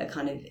members that are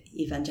kind of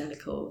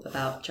evangelical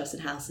about Trusted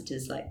House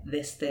Sitters, like,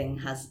 this thing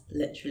has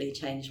literally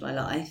changed my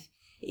life.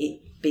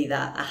 It, be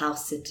that a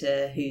house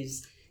sitter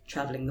who's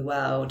travelling the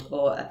world,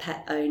 or a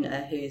pet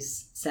owner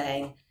who's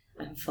saying,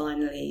 I can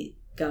finally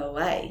go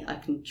away, I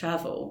can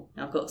travel,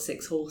 I've got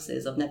 6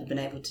 horses, I've never been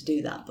able to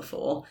do that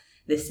before,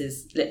 this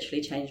has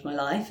literally changed my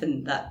life.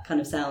 And that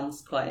kind of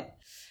sounds quite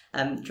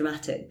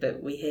dramatic,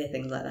 but we hear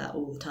things like that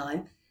all the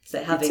time.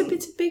 So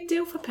it's a big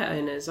deal for pet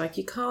owners. Like,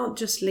 you can't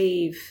just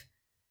leave.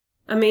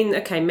 I mean,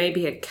 okay,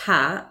 maybe a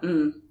cat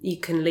you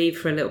can leave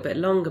for a little bit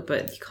longer,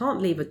 but you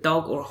can't leave a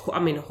dog or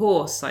a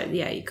horse. Like,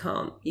 yeah, you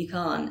can't. You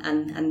can't,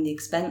 and the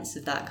expense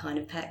of that kind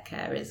of pet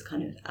care is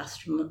kind of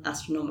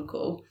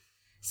astronomical.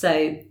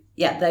 So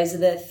yeah, those are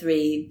the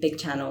 3 big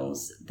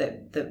channels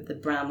that the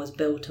brand was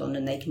built on,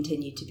 and they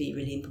continue to be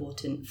really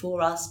important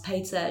for us.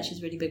 Paid search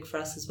is really big for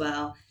us as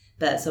well,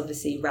 but it's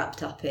obviously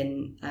wrapped up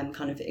in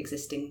kind of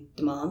existing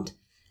demand.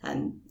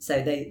 And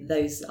so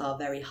those are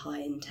very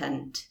high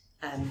intent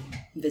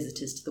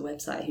visitors to the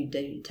website who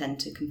do tend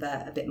to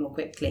convert a bit more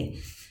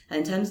quickly. And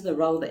in terms of the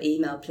role that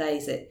email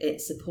plays, it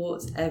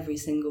supports every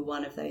single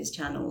one of those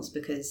channels,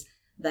 because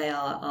they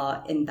are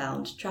our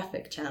inbound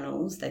traffic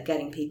channels. They're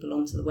getting people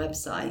onto the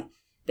website,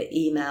 but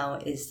email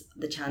is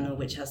the channel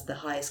which has the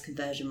highest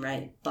conversion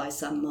rate by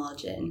some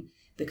margin,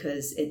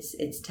 because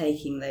it's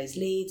taking those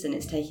leads and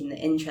it's taking the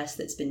interest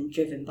that's been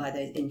driven by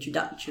those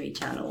introductory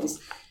channels,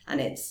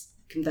 and it's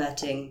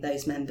converting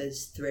those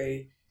members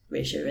through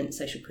reassurance,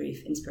 social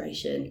proof,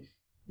 inspiration,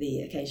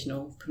 the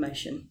occasional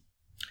promotion.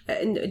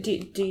 And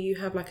do you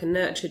have like a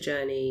nurture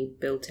journey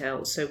built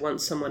out? So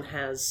once someone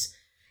has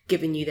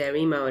given you their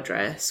email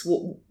address,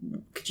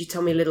 could you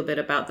tell me a little bit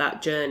about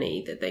that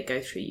journey that they go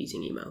through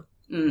using email?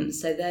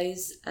 So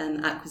those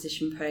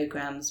acquisition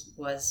programs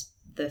was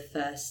the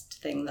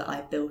first thing that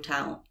I built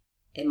out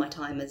in my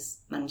time as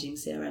managing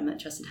CRM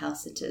at Trusted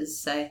House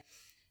Sitters. So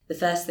the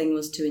first thing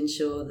was to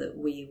ensure that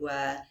we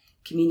were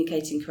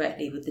communicating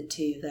correctly with the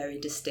 2 very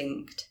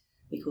distinct,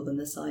 we call them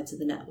the sides of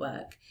the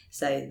network.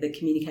 So the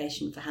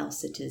communication for house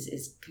sitters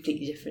is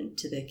completely different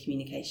to the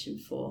communication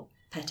for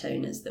pet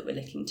owners that we're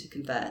looking to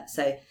convert.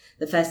 So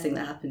the first thing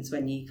that happens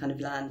when you kind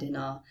of land in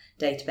our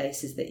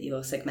database is that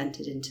you're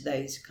segmented into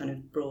those kind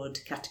of broad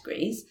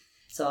categories.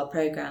 So our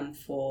program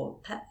for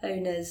pet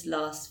owners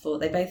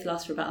they both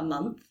last for about a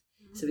month.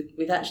 So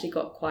we've actually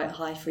got quite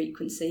high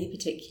frequency,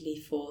 particularly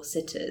for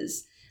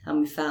sitters.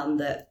 And we found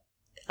that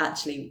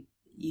actually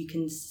you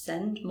can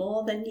send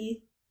more than you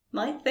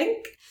might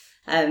think.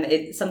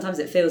 Sometimes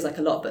it feels like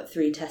a lot, but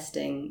through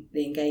testing,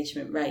 the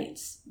engagement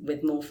rates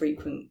with more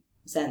frequent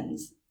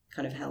sends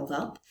kind of held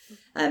up.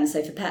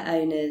 So for pet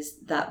owners,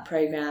 that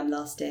program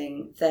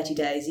lasting 30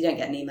 days, you don't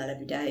get an email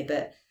every day,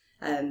 but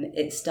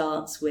it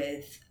starts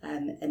with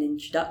an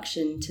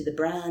introduction to the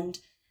brand.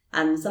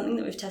 And something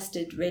that we've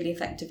tested really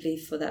effectively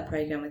for that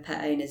program with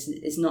pet owners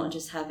is not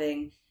just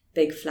having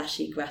big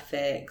flashy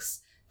graphics,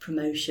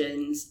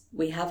 promotions.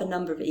 We have a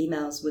number of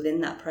emails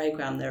within that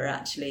program that are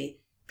actually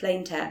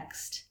plain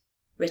text,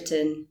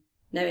 written,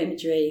 no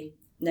imagery,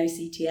 no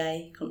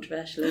CTA,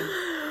 controversially.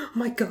 Oh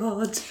my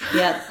God.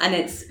 Yeah, and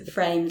it's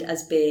framed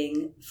as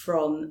being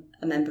from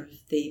a member of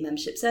the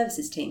membership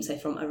services team, so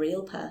from a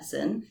real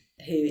person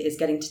who is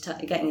getting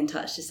in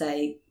touch to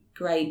say,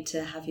 great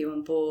to have you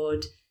on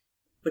board,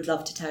 would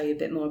love to tell you a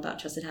bit more about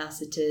Trusted House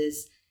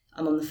Sitters.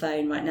 I'm on the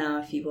phone right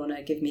now if you want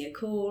to give me a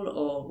call,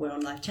 or we're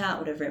on live chat,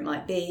 whatever it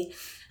might be.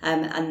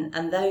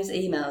 And those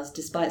emails,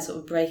 despite sort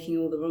of breaking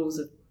all the rules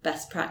of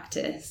best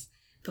practice,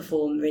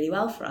 perform really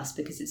well for us,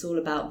 because it's all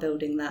about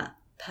building that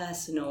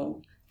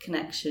personal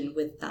connection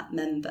with that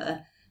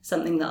member.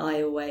 Something that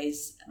I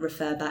always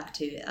refer back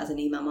to as an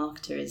email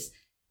marketer is,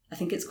 I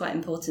think it's quite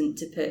important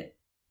to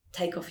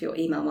take off your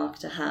email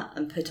marketer hat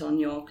and put on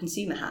your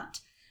consumer hat.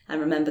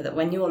 And remember that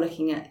when you're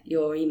looking at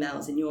your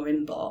emails in your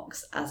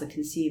inbox as a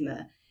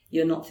consumer,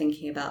 you're not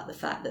thinking about the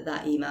fact that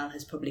that email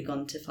has probably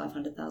gone to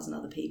 500,000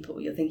 other people.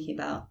 You're thinking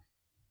about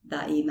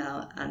that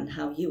email and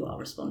how you are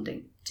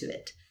responding to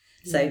it.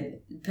 So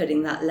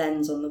putting that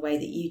lens on the way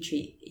that you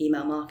treat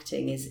email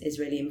marketing is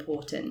really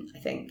important, I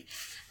think.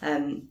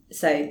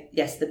 So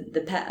yes,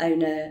 the pet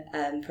owner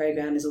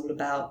program is all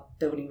about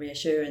building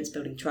reassurance,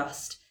 building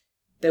trust,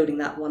 building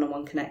that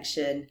one-on-one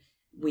connection.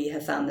 We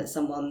have found that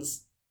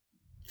someone's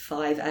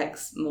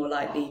 5x more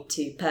likely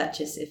to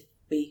purchase if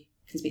we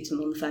can speak to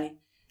them on the phone.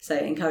 So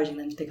encouraging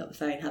them to pick up the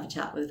phone, have a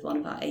chat with one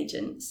of our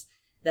agents.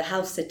 The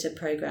house sitter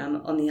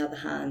program, on the other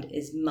hand,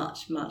 is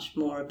much, much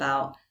more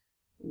about,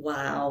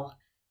 wow,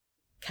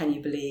 can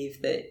you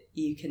believe that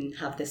you can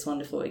have this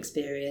wonderful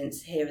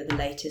experience? Here are the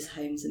latest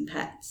homes and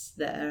pets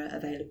that are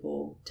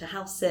available to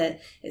house sit.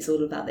 It's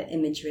all about the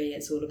imagery.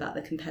 It's all about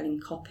the compelling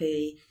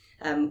copy.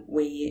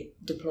 We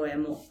deploy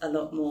a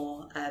lot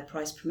more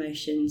price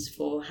promotions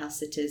for house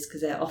sitters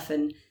because they're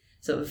often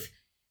sort of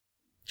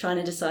trying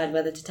to decide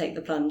whether to take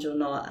the plunge or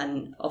not,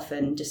 and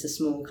often just a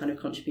small kind of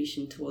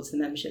contribution towards the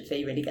membership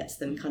fee really gets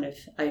them kind of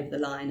over the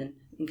line and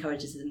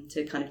encourages them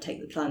to kind of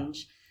take the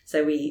plunge.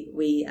 So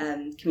we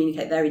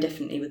communicate very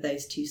differently with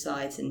those two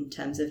sides in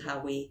terms of how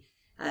we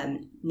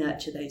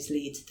nurture those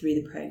leads through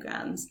the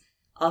programmes.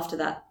 After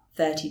that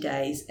 30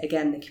 days,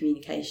 again, the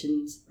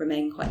communications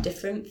remain quite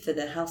different. For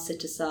the house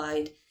sitter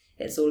side,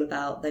 it's all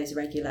about those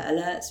regular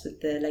alerts with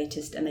the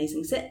latest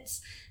amazing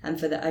sits. And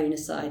for the owner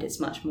side,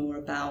 it's much more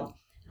about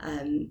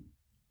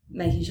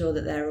making sure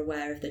that they're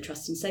aware of the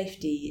trust and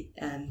safety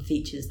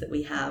features that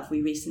we have.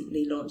 We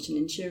recently launched an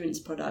insurance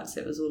product,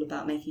 so it was all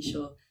about making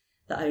sure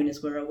that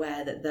owners were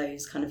aware that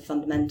those kind of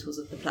fundamentals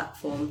of the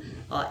platform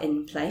are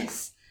in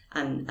place,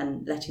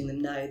 and letting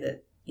them know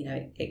that, you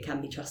know, it can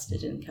be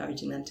trusted, and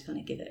encouraging them to kind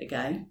of give it a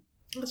go.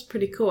 That's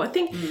pretty cool. I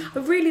think I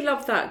really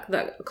love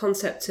that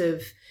concept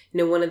of, you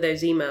know, one of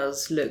those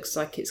emails looks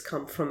like it's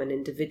come from an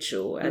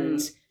individual, and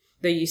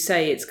though you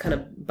say it's kind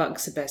of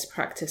bucks a best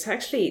practice,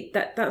 actually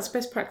that's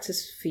best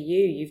practice for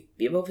you.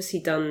 You've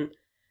obviously done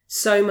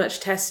so much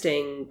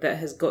testing that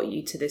has got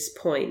you to this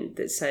point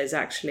that says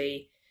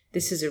actually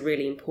this is a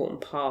really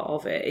important part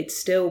of it. It's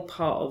still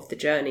part of the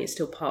journey. It's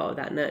still part of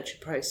that nurture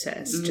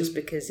process. Just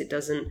because it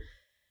doesn't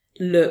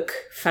look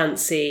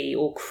fancy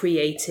or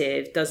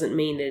creative doesn't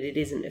mean that it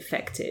isn't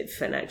effective.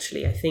 And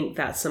actually, I think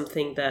that's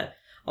something that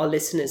our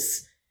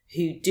listeners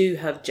who do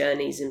have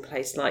journeys in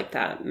place like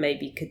that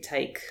maybe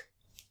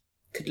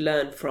could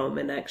learn from,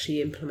 and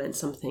actually implement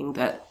something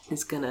that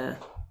is going to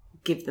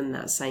give them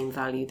that same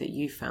value that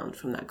you found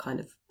from that kind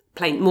of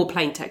more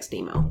plain text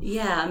email.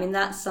 Yeah, I mean,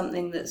 that's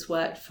something that's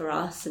worked for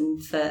us,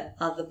 and for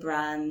other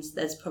brands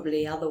there's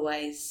probably other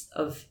ways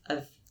of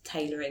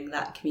tailoring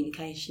that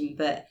communication.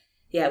 But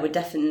yeah, would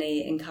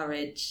definitely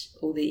encourage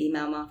all the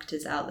email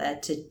marketers out there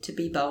to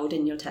be bold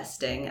in your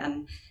testing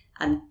and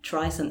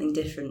try something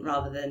different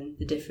rather than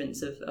the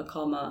difference of a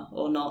comma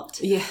or not.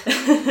 Yeah.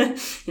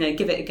 You know,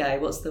 give it a go.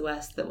 What's the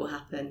worst that will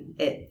happen?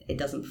 It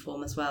doesn't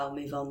perform as well.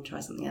 Move on, try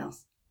something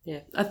else.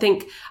 Yeah, I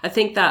think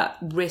that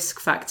risk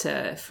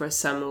factor for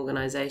some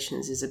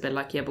organisations is a bit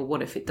like, yeah, but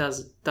what if it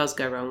does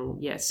go wrong?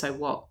 Yeah, so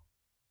what?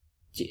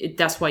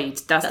 That's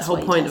the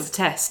whole point of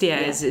test.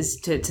 Yeah,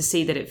 is to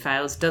see that it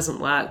fails, doesn't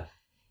work.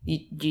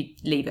 You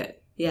leave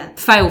it. Yeah,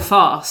 fail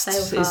fast.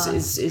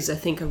 Is I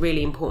think a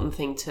really important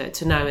thing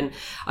to know.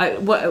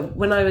 And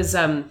when I was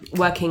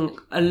working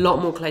a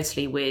lot more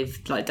closely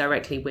with, like,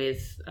 directly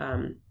with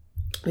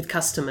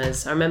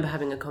customers, I remember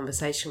having a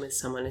conversation with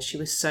someone, and she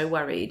was so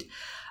worried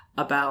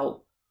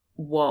about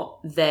what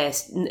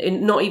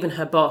not even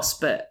her boss,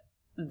 but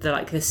the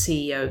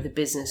CEO of the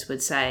business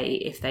would say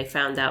if they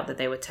found out that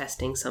they were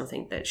testing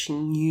something that she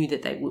knew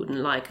that they wouldn't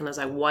like. And I was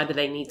like, why do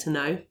they need to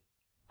know?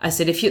 I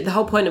said, the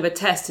whole point of a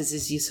test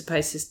is you're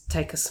supposed to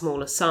take a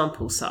smaller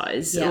sample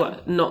size,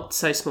 well, not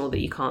so small that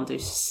you can't do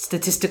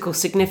statistical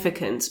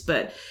significance,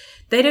 but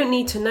they don't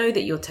need to know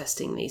that you're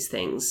testing these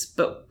things.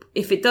 But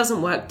if it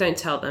doesn't work, don't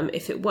tell them.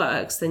 If it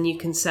works, then you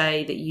can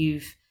say that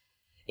you've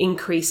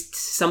increased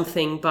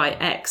something by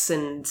X,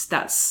 and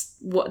that's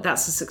a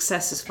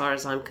success as far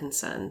as I'm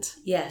concerned.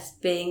 Yes,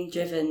 being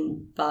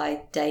driven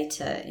by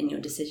data in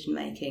your decision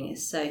making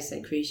is so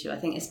crucial. I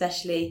think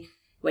especially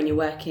when you're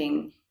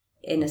working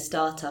in a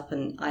startup,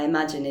 and I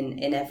imagine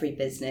in every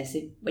business,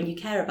 when you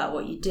care about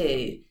what you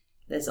do,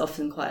 there's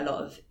often quite a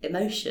lot of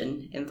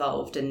emotion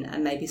involved,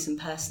 and maybe some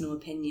personal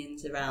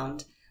opinions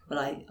around,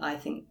 well, I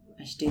think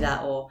I should do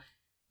that, or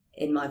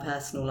in my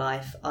personal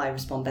life, I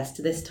respond best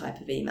to this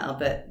type of email.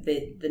 But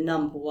the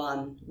number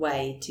one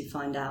way to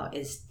find out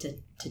is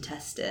to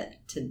test it,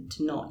 to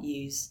not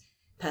use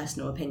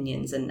personal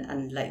opinions,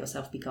 and let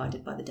yourself be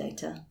guided by the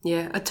data.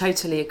 Yeah, I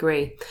totally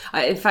agree.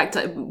 In fact,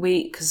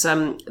 because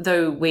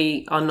though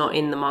we are not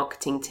in the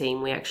marketing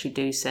team, we actually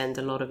do send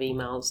a lot of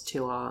emails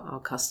to our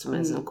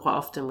customers, and quite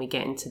often we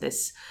get into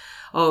this,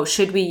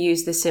 should we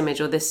use this image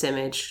or this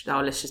image?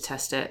 Let's just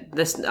test it.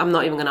 I'm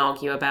not even going to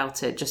argue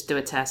about it. Just do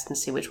a test and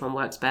see which one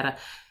works better.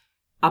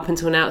 Up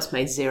until now, it's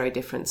made zero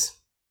difference.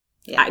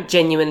 Yeah. It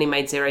genuinely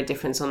made zero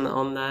difference on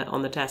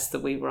the tests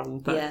that we run.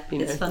 But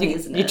it's funny,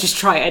 isn't it? You just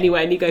try it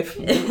anyway, and you go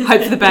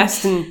hope for the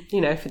best. And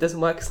if it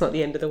doesn't work, it's not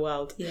the end of the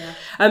world.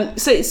 Yeah.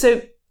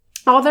 So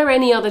are there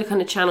any other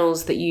kind of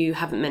channels that you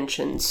haven't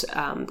mentioned?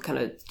 Kind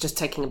of just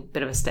taking a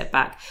bit of a step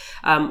back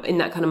in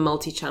that kind of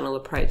multi-channel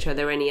approach. Are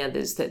there any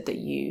others that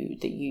you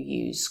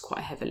use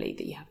quite heavily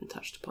that you haven't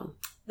touched upon?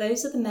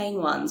 Those are the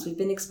main ones. We've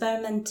been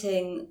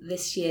experimenting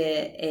this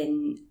year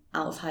in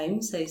out of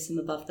home, so some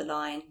above the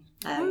line.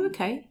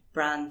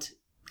 Brand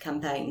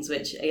campaigns,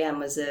 which again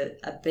was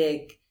a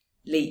big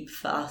leap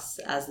for us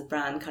as a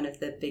brand, kind of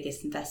the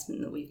biggest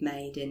investment that we've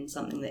made in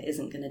something that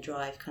isn't going to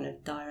drive kind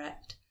of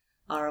direct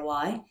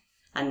ROI.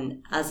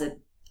 And as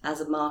as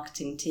a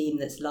marketing team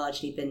that's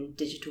largely been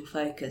digital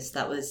focused,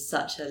 that was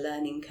such a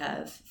learning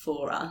curve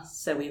for us.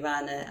 So we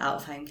ran an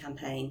out-of-home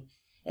campaign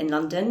in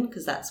London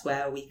because that's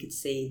where we could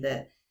see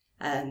that,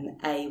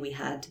 we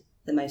had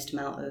the most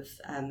amount of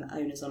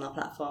owners on our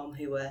platform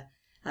who were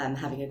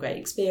having a great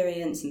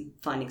experience and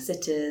finding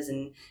sitters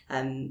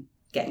and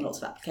getting lots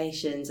of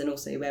applications, and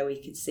also where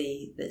we could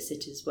see that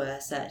sitters were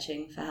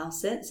searching for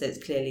house sit. So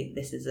it's clearly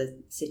this is a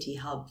city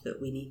hub that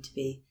we need to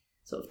be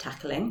sort of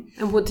tackling.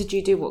 And what did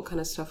you do? What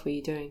kind of stuff were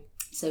you doing?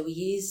 So we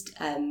used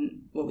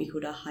what we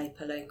called a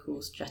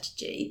hyper-local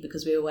strategy.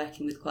 Because we were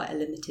working with quite a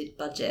limited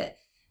budget,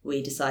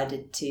 we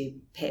decided to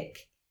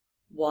pick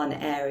one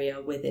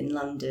area within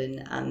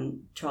London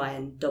and try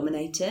and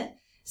dominate it.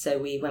 So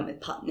we went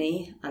with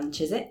Putney and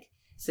Chiswick.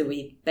 So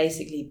we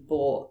basically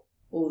bought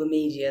all the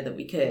media that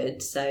we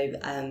could. So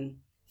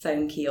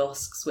phone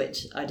kiosks,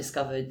 which I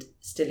discovered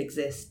still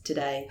exist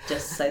today,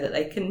 just so that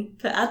they can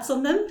put ads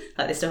on them.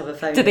 Like they still have a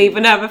phone. Do they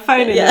even have a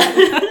phone in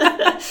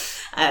them?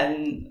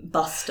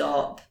 Bus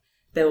stop,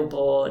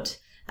 billboard,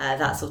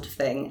 that sort of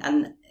thing.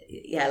 And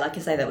yeah, like I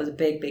say, that was a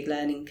big, big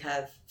learning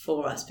curve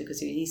for us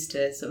because we were used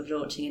to sort of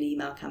launching an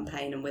email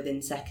campaign and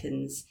within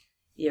seconds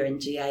you're in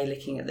GA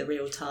looking at the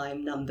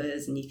real-time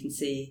numbers and you can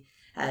see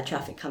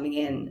traffic coming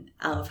in.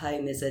 Out of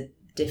home is a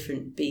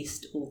different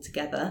beast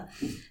altogether,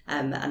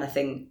 and I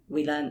think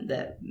we learned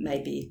that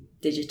maybe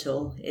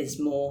digital is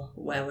more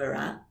where we're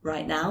at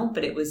right now,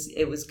 but it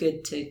was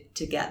good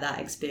to get that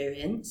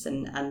experience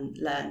and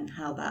learn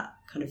how that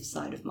kind of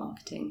side of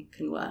marketing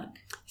can work.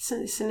 So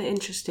it's an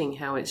interesting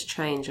how it's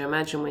changed. I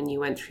imagine when you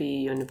went through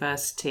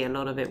university, a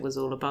lot of it was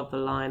all above the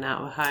line,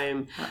 out of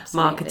home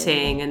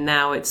marketing, and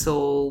now it's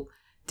all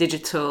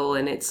digital,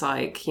 and it's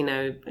like,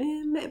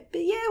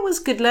 it was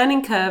a good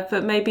learning curve,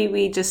 but maybe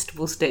we just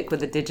will stick with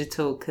the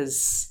digital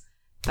because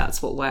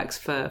that's what works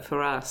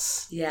for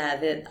us. Yeah,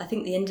 I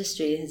think the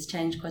industry has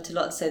changed quite a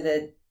lot. So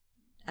the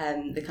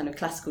kind of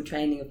classical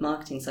training of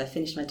marketing, so I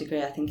finished my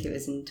degree, I think it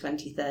was in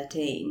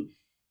 2013,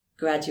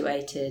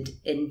 graduated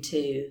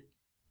into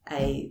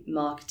a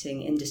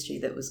marketing industry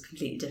that was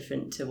completely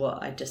different to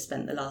what I'd just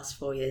spent the last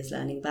 4 years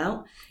learning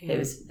about. Yeah. It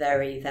was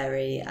very,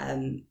 very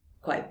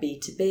quite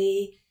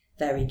B2B,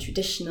 very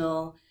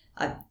traditional.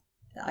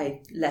 I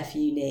left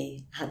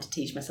uni, had to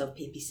teach myself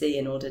PPC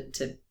in order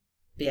to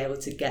be able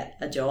to get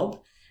a job.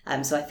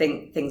 So I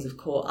think things have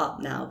caught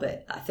up now,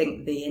 but I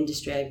think the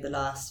industry over the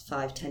last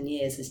 5-10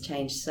 years has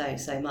changed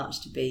so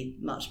much to be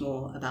much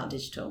more about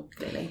digital,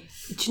 clearly.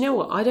 Do you know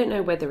what? I don't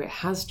know whether it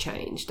has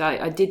changed.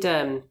 I did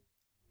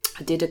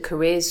a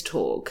careers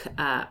talk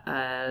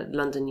at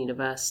London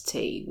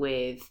University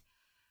with,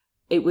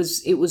 it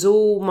was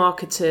all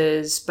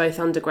marketers, both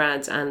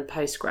undergrads and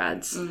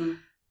postgrads. Mm-hmm.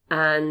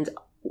 And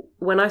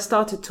when I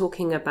started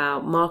talking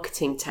about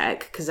marketing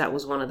tech, because that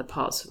was one of the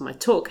parts of my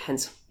talk,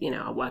 hence,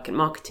 I work in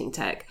marketing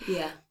tech.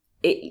 Yeah.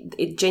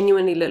 It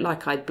genuinely looked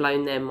like I'd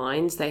blown their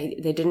minds. They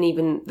didn't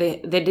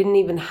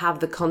even have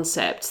the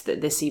concept that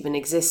this even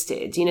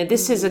existed.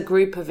 This is a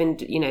group of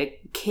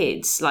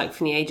kids like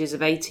from the ages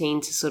of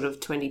 18 to sort of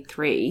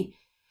 23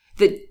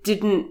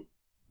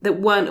 that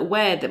weren't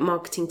aware that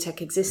marketing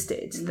tech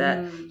existed.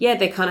 That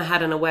they kind of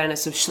had an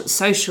awareness of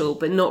social,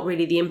 but not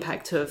really the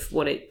impact of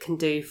what it can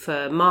do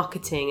for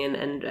marketing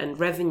and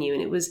revenue.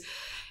 And it was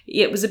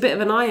a bit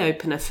of an eye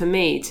opener for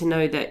me to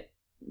know that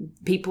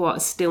people are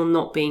still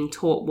not being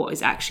taught what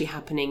is actually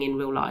happening in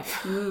real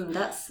life.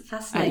 That's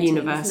fascinating. At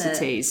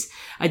universities.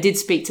 I did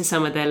speak to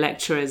some of their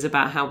lecturers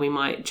about how we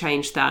might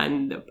change that,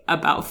 and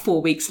about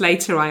 4 weeks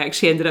later I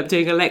actually ended up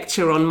doing a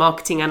lecture on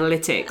marketing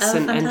analytics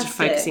and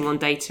focusing on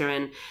data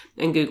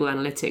and Google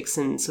Analytics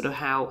and sort of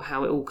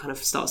how it all kind of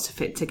starts to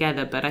fit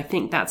together. But I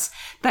think that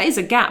is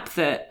a gap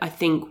that I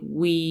think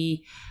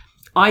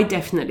I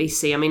definitely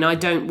see. I mean, I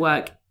don't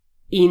work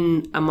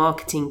in a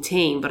marketing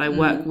team, but I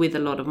work with a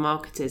lot of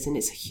marketers, and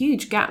it's a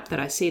huge gap that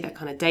I see, that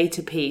kind of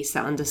data piece,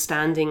 that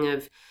understanding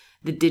of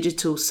the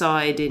digital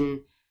side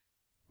in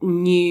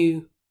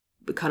new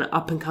kind of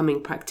up and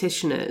coming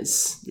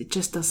practitioners. It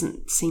just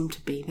doesn't seem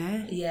to be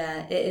there.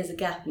 Yeah, it is a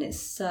gap, and it's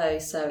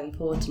so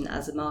important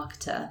as a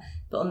marketer.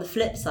 But on the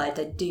flip side,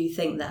 I do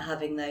think that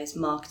having those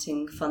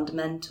marketing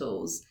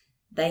fundamentals,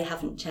 they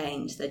haven't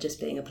changed. They're just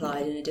being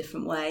applied in a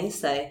different way.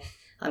 So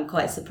I'm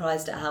quite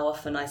surprised at how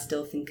often I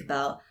still think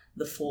about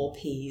the 4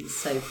 Ps,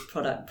 so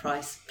product,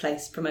 price,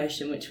 place,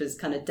 promotion, which was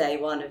kind of day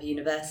one of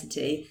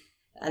university,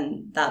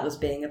 and that was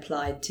being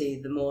applied to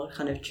the more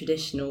kind of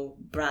traditional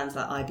brands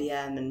like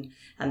IBM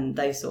and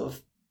those sort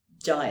of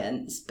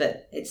giants,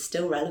 but it's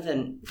still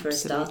relevant for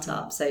Absolutely. A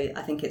startup. So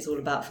I think it's all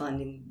about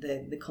finding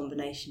the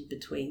combination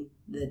between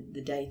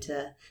the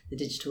data, the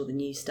digital, the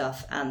new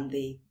stuff, and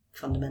the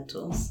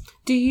fundamentals.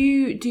 Do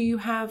you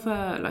have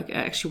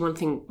actually one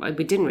thing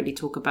we didn't really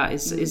talk about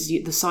is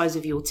the size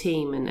of your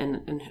team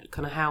and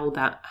kind of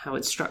how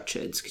it's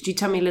structured? Could you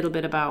tell me a little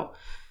bit about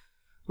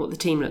what the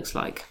team looks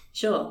like?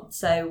 Sure.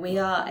 So we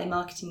are a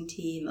marketing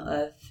team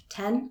of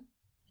 10,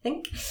 I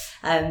think.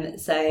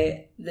 So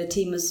the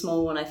team was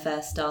small when I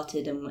first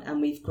started,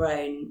 and we've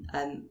grown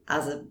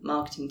as a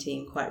marketing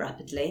team quite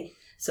rapidly.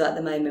 So at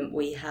the moment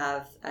we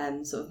have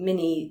sort of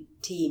mini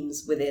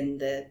teams within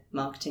the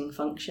marketing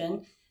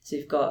function. So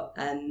we've got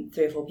 3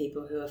 or 4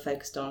 people who are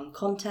focused on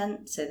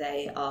content. So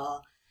they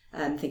are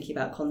thinking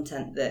about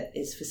content that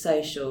is for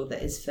social,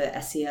 that is for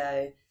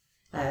SEO,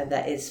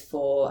 that is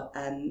for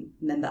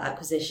member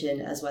acquisition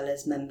as well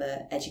as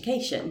member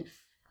education.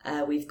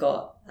 We've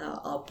got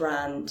our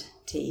brand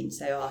team,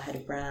 so our head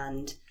of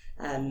brand,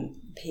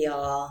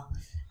 PR,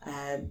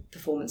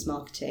 performance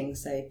marketing,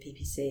 so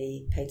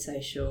PPC, paid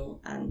social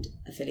and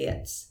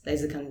affiliates.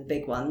 Those are kind of the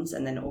big ones,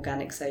 and then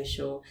organic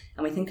social.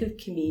 And we think of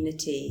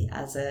community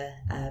as a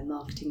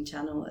marketing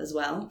channel as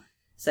well.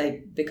 So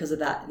because of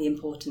that, the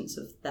importance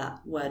of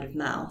that word of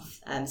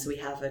mouth. So we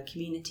have a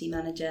community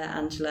manager,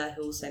 Angela,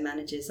 who also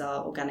manages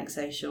our organic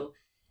social.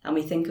 And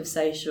we think of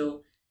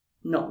social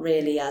not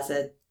really as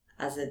it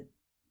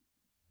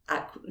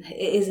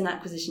is an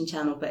acquisition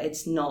channel, but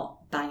it's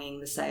not banging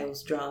the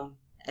sales drum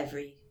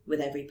with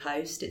every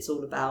post. It's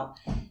all about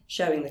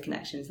showing the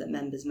connections that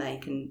members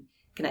make and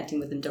connecting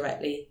with them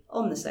directly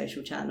on the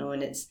social channel.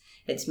 And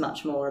it's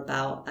much more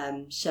about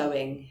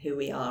showing who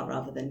we are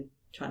rather than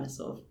trying to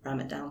sort of ram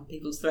it down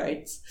people's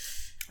throats.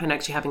 And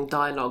actually having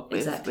dialogue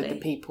with the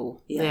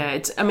people. Yeah.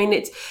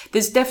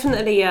 There's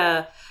definitely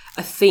a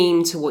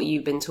theme to what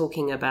you've been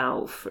talking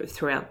about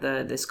throughout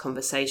this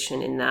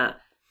conversation, in that,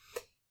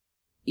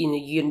 you know,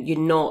 you're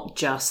not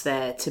just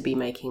there to be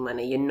making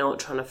money. You're not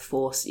trying to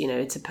force, you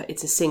know,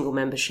 it's a single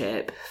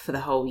membership for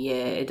the whole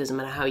year. It doesn't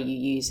matter how you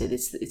use it.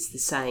 It's the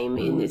same.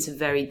 And it's a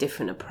very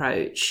different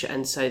approach.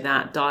 And so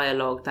that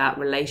dialogue, that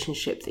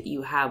relationship that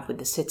you have with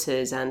the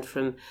sitters, and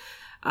from,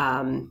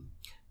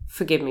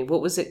 forgive me,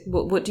 what was it?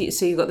 What do you,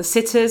 so you've got the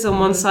sitters on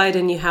one side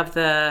and you have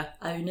the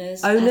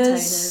owners.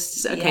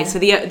 Okay. Yeah. So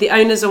the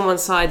owners on one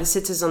side, the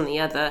sitters on the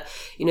other,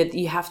 you know,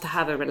 you have to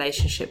have a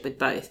relationship with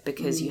both,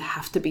 because you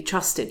have to be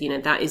trusted. You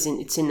know,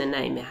 it's in the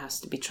name. It has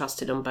to be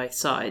trusted on both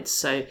sides.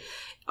 So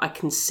I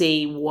can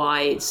see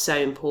why it's so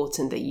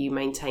important that you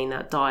maintain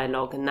that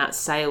dialogue, and that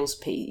sales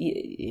piece,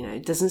 you know,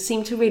 it doesn't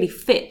seem to really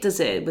fit, does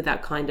it, with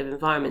that kind of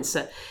environment?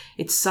 So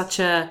it's such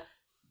a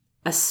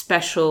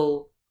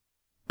special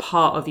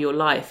part of your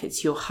life.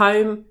 It's your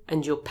home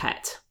and your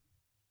pet.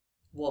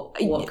 What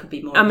could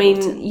be more important? I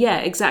mean, yeah,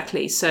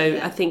 exactly.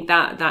 So I think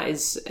that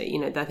is, you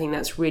know, I think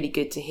that's really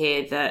good to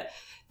hear, that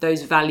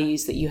those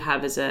values that you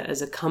have as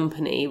a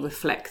company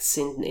reflects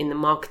in the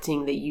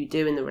marketing that you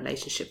do, in the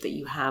relationship that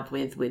you have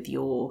with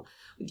your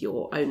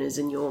owners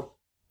and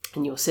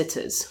your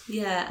sitters.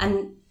 Yeah,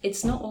 and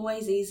it's not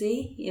always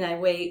easy. You know,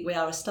 we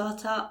are a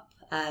startup.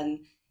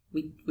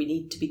 We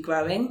need to be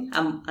growing,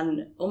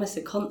 and almost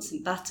a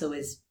constant battle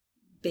is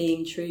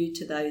being true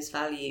to those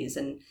values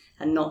and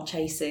not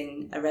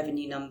chasing a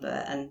revenue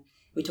number. And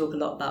we talk a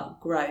lot about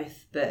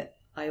growth, but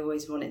I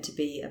always want it to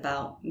be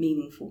about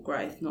meaningful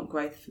growth, not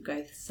growth for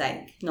growth's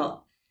sake,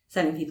 not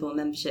selling people a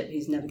membership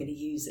who's never going to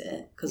use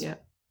it, because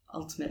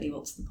ultimately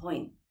what's the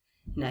point?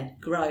 You know,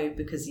 grow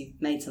because you've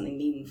made something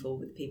meaningful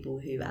with people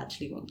who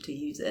actually want to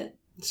use it.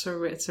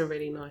 So it's a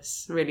really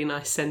nice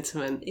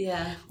sentiment.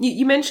 Yeah.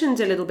 You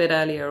mentioned a little bit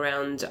earlier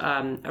around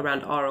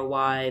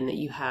ROI, and that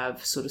you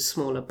have sort of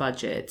smaller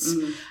budgets.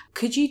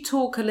 Could you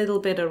talk a little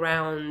bit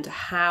around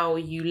how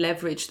you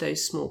leverage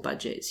those small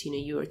budgets? You know,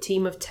 you're a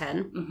team of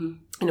 10.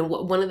 You know,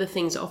 one of the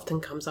things that often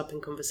comes up in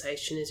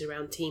conversation is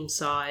around team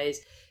size,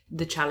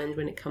 the challenge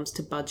when it comes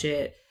to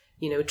budget,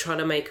 you know, trying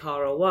to make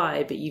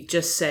ROI, but you've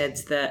just said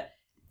that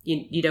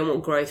you don't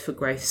want growth for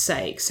growth's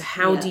sake. So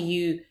how do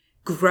you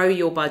grow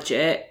your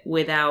budget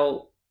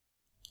without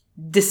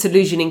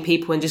disillusioning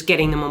people and just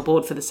getting them on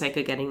board for the sake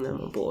of getting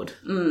them on board?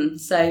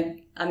 So,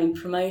 I mean,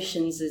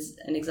 promotions is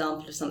an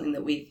example of something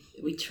that we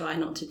try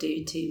not to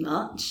do too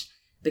much,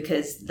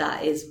 because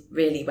that is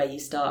really where you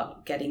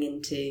start getting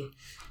into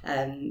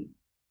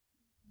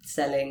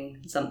selling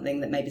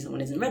something that maybe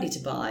someone isn't ready to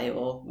buy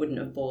or wouldn't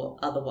have bought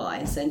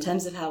otherwise. So in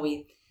terms of how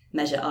we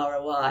measure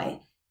ROI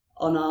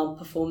on our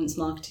performance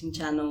marketing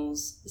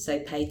channels, so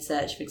paid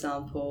search, for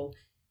example,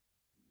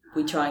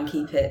 we try and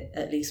keep it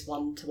at least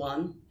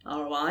 1-to-1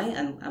 ROI.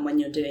 And when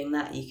you're doing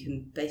that, you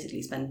can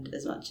basically spend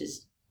as much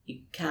as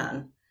you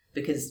can,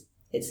 because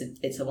it's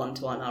a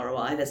 1-to-1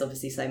 ROI. There's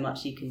obviously so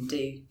much you can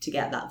do to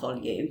get that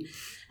volume.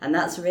 And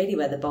that's really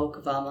where the bulk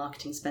of our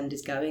marketing spend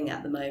is going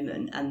at the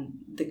moment. And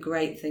the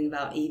great thing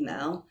about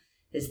email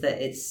is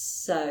that it's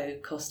so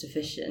cost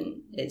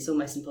efficient. It's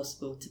almost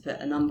impossible to put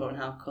a number on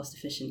how cost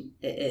efficient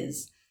it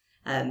is,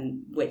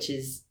 which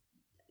is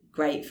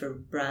great for a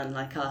brand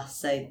like us.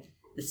 So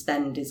the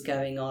spend is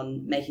going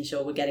on making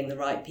sure we're getting the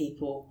right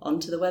people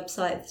onto the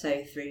website,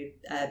 so through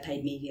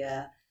paid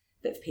media,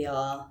 bit of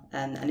PR,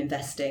 and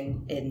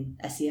investing in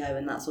SEO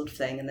and that sort of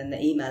thing. And then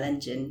the email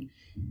engine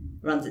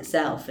runs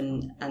itself,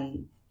 and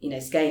you know,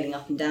 scaling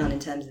up and down in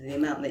terms of the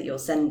amount that you're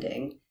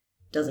sending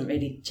doesn't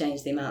really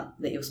change the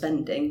amount that you're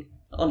spending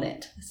on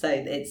it. So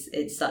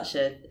it's such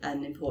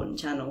an important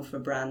channel for a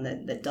brand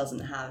that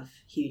doesn't have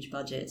huge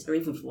budgets, or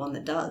even for one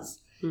that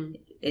does.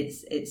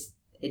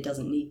 It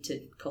doesn't need to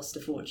cost a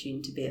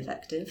fortune to be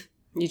effective.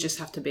 You just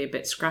have to be a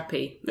bit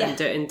scrappy and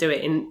do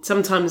it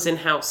sometimes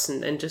in-house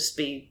and just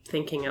be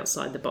thinking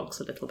outside the box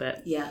a little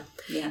bit. Yeah.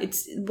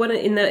 It's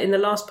in the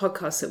last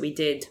podcast that we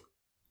did,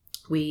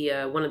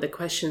 one of the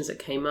questions that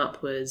came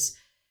up was,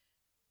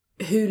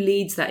 who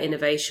leads that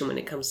innovation when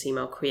it comes to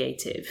email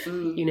creative?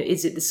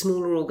 Is it the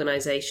smaller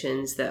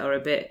organizations that are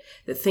that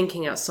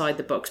thinking outside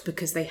the box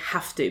because they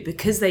have to,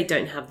 because they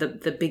don't have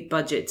the big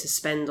budget to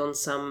spend on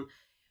some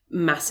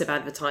massive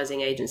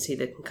advertising agency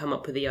that can come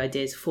up with the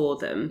ideas for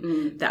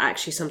them, that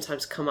actually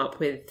sometimes come up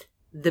with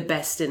the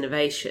best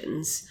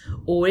innovations?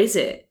 Or is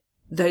it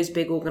those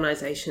big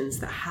organizations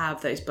that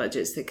have those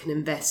budgets that can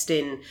invest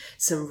in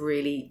some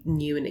really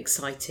new and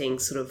exciting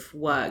sort of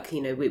work?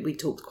 We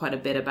talked quite a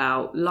bit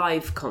about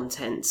live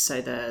content, so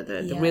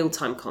the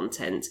real-time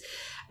content,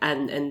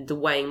 and the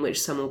way in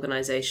which some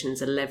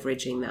organizations are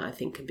leveraging that, I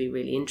think, could be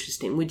really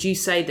interesting. Would you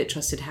say that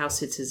Trusted House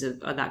Sitters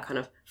are that kind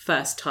of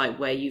first type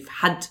where you've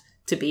had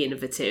to be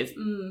innovative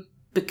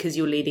because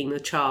you're leading the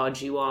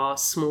charge, you are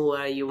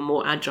smaller, you're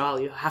more agile,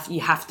 you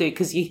have to,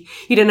 because you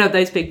don't have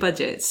those big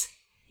budgets?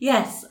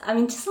 Yes, I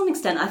mean, to some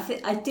extent,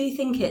 I do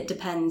think it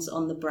depends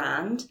on the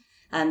brand.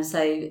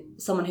 So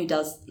someone who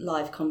does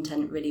live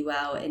content really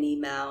well in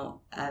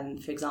email,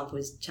 for example,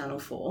 is Channel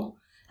 4.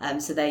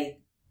 So they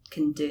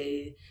can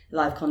do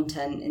live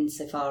content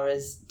insofar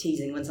as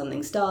teasing when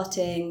something's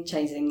starting,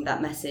 changing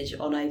that message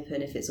on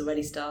open if it's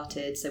already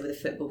started. So with a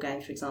football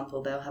game, for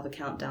example, they'll have a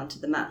countdown to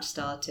the match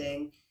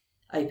starting,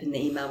 open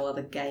the email while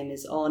the game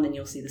is on and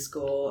you'll see the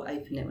score,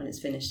 open it when it's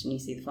finished and you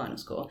see the final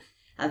score.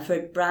 And for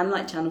a brand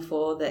like Channel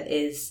 4 that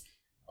is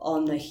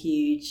on a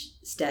huge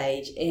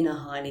stage in a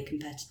highly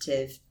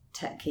competitive,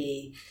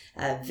 techie,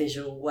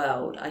 visual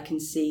world, I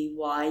can see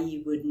why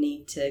you would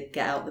need to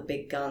get out the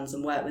big guns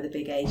and work with a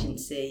big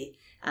agency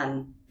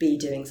and be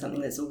doing something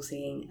that's all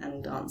singing and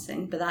all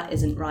dancing. But that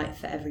isn't right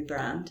for every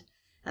brand.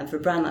 And for a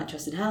brand like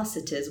Trusted House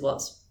Sitters,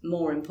 what's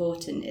more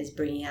important is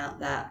bringing out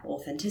that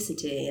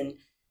authenticity. And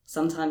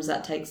sometimes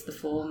that takes the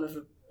form of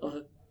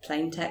a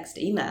plain text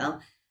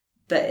email.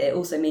 But it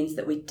also means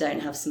that we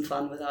don't have some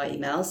fun with our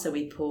emails. So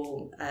we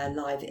pull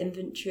live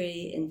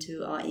inventory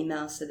into our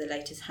emails. So the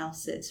latest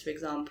house sits, for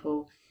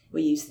example,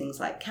 we use things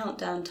like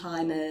countdown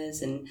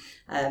timers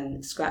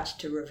and scratch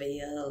to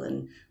reveal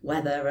and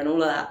weather and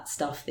all of that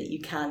stuff that you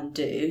can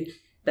do.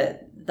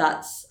 But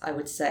that's, I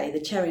would say,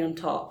 the cherry on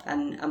top.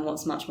 And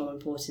what's much more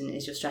important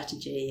is your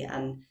strategy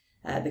and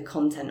the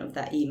content of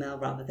that email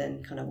rather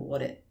than kind of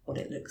what it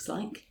looks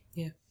like.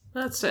 Yeah.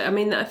 I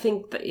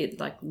think that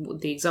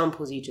the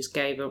examples you just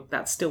gave,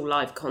 that's still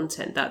live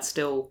content. That's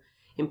still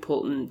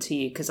important to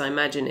you, because I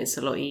imagine it's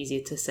a lot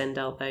easier to send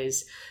out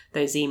those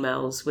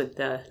emails with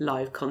the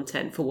live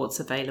content for what's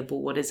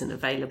available, what isn't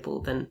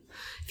available, than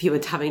if you were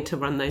having to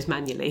run those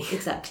manually.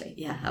 Exactly.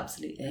 Yeah,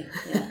 absolutely.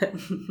 Yeah.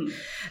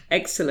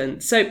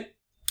 Excellent. So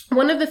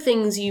one of the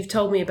things you've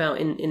told me about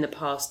in the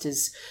past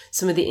is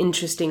some of the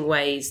interesting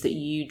ways that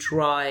you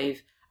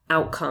drive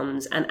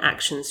outcomes and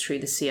actions through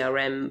the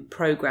CRM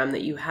program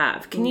that you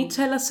have. Can you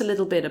tell us a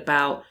little bit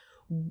about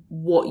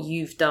what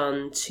you've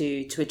done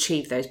to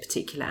achieve those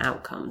particular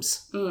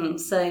outcomes?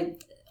 So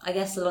I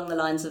guess along the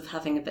lines of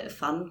having a bit of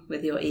fun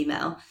with your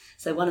email.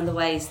 So one of the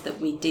ways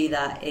that we do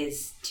that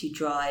is to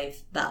drive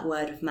that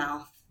word of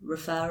mouth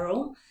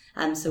referral.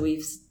 And so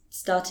we've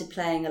started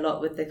playing a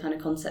lot with the kind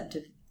of concept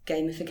of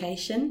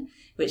gamification,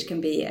 which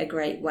can be a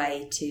great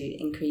way to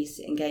increase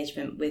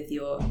engagement with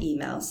your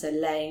email. So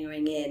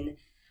layering in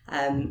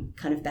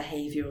kind of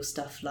behavioural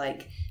stuff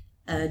like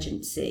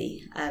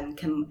urgency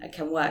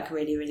can work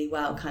really, really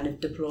well, kind of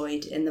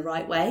deployed in the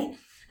right way.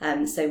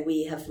 So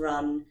we have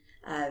run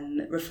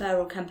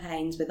referral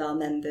campaigns with our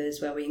members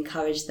where we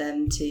encourage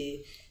them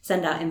to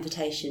send out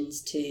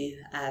invitations to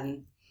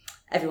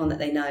everyone that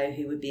they know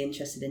who would be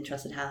interested in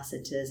Trusted House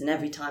Sitters, and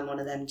every time one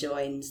of them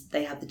joins,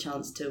 they have the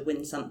chance to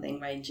win something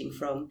ranging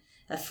from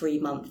a free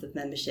month of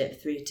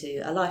membership through to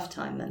a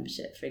lifetime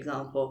membership, for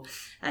example.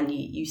 And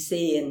you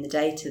see in the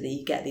data that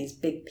you get these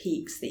big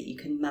peaks that you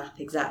can map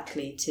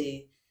exactly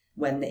to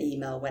when the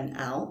email went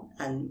out.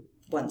 And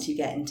once you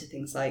get into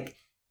things like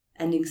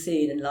ending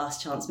soon and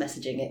last chance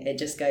messaging, it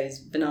just goes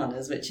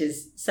bananas, which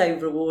is so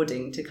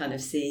rewarding to kind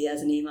of see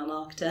as an email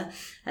marketer.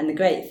 And the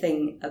great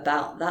thing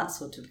about that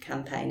sort of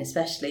campaign,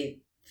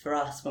 especially for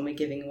us when we're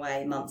giving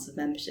away months of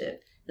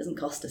membership, it doesn't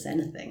cost us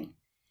anything.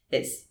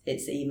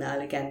 It's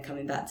email, again,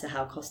 coming back to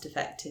how cost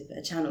effective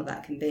a channel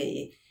that can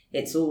be.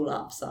 It's all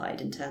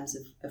upside in terms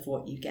of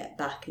what you get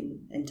back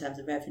in terms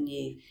of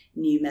revenue,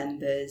 new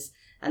members.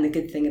 And the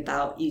good thing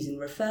about using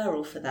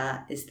referral for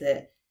that is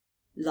that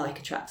like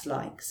attracts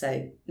like.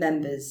 So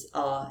members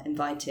are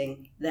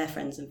inviting their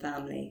friends and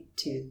family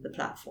to the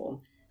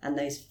platform, and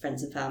those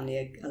friends and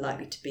family are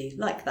likely to be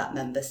like that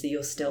member. So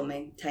you're still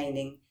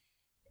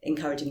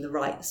encouraging the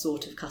right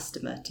sort of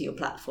customer to your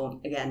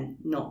platform. Again,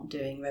 not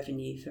doing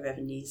revenue for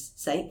revenue's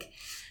sake.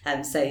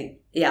 So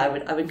yeah, I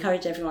would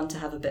encourage everyone to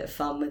have a bit of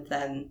fun with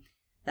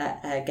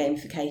that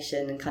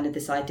gamification and kind of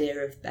this idea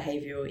of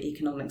behavioural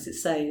economics.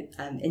 It's so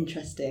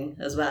interesting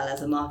as well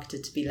as a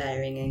marketer to be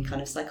layering in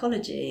kind of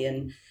psychology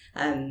and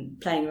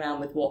playing around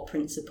with what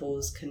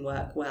principles can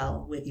work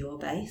well with your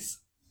base.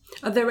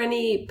 Are there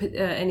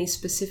any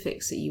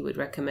specifics that you would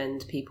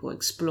recommend people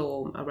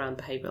explore around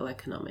behavioural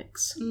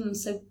economics?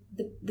 So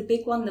the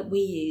big one that we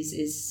use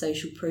is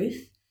social proof.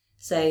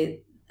 So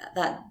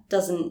that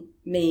doesn't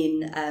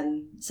mean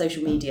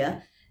social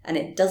media, and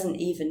it doesn't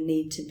even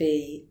need to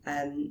be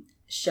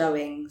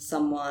showing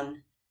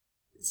someone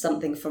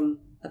something from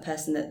a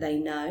person that they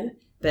know,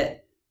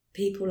 but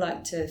people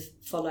like to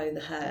follow the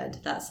herd.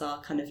 That's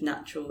our kind of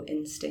natural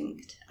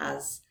instinct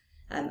as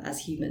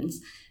humans.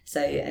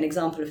 So an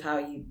example of how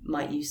you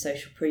might use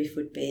social proof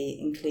would be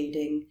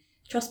including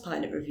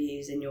Trustpilot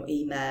reviews in your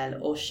email,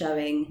 or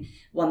showing,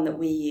 one that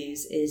we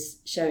use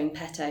is showing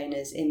pet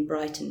owners in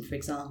Brighton, for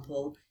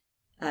example,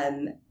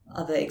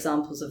 other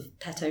examples of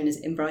pet owners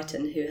in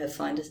Brighton who have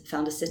found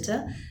a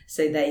sitter,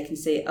 so they can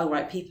see, oh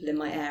right, people in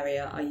my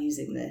area are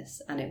using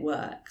this and it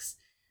works.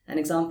 An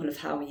example of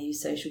how we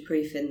use social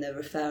proof in the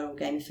referral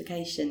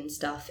gamification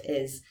stuff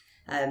is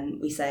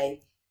we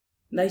say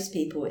most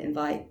people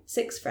invite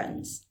 6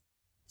 friends.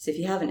 So if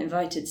you haven't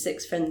invited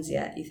 6 friends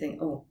yet, you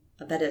think, oh,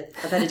 I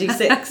better do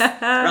 6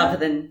 rather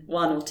than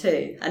 1 or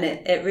 2, and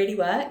it really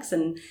works.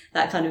 And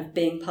that kind of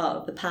being part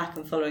of the pack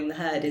and following the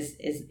herd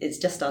is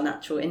just our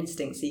natural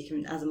instinct. So you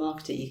can, as a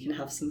marketer, you can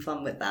have some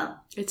fun with that.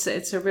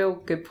 It's a real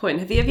good point.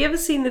 Have you ever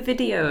seen the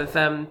video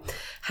of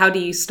how do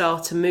you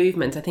start a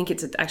movement? I think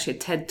it's actually a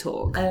TED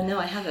talk. Oh no,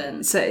 I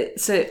haven't. So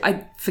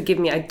forgive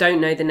me, I don't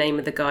know the name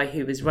of the guy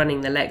who was running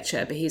the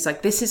lecture, but he's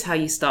like, this is how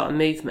you start a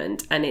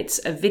movement, and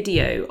it's a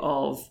video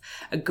of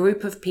a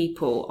group of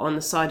people on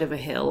the side of a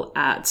hill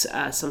at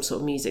some sort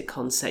of music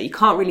concert. You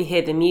can't really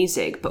hear the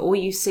music, but all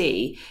you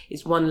see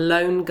is one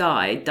lone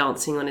guy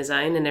dancing on his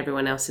own, and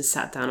everyone else is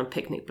sat down on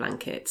picnic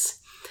blankets.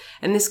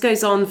 And this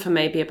goes on for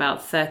maybe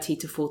about 30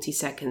 to 40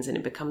 seconds, and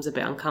it becomes a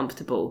bit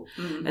uncomfortable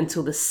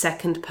until the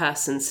second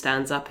person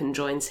stands up and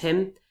joins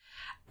him.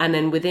 And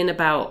then within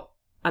about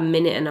a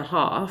minute and a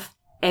half,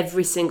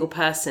 every single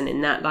person in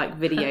that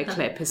video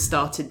clip has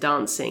started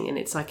dancing. And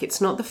it's like,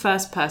 it's not the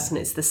first person,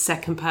 it's the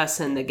second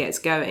person that gets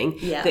going,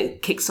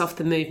 that kicks off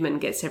the movement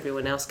and gets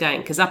everyone else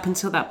going. Because up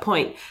until that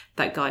point,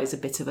 that guy is a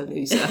bit of a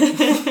loser.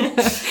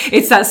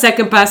 It's that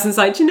second person's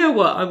like, do you know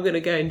what? I'm going to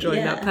go and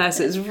join that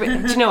person. Do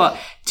you know what?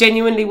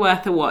 Genuinely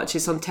worth a watch.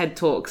 It's on TED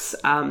Talks,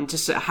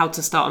 just how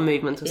to start a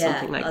movement or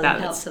something like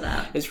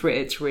that. It's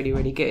really,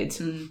 really good.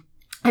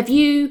 Have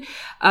you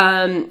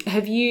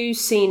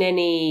seen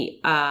any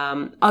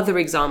other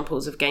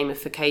examples of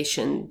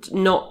gamification,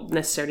 not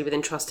necessarily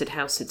within Trusted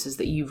House Sitters,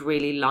 that you've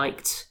really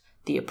liked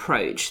the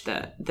approach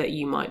that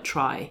you might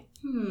try?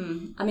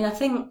 I mean, I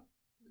think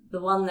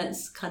the one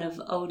that's kind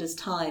of old as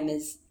time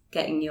is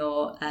getting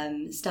your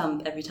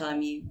stamp every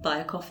time you buy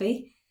a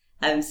coffee.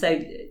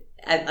 So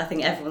I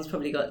think everyone's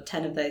probably got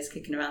 10 of those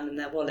kicking around in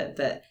their wallet,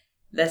 but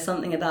there's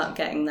something about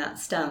getting that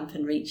stamp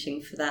and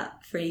reaching for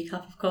that free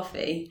cup of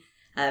coffee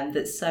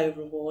that's so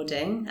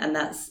rewarding, and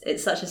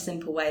it's such a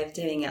simple way of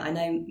doing it. I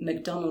know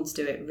McDonald's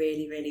do it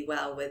really, really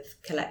well with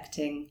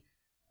collecting.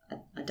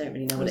 I don't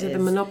really know what it is. The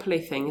Monopoly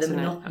thing, isn't it?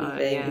 The Monopoly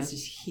thing is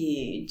just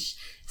huge.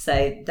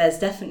 So there's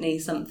definitely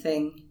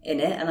something in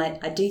it, and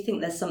I do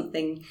think there's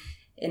something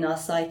in our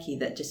psyche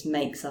that just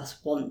makes us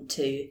want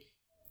to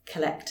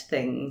collect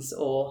things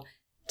or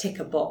tick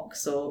a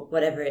box or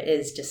whatever it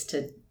is, just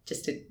to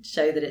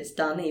show that it's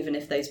done, even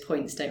if those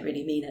points don't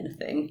really mean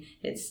anything.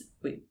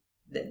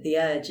 The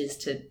urge is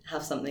to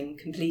have something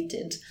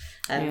completed.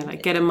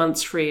 Like get a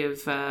month's free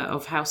of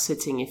house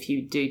sitting if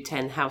you do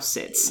 10 house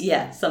sits.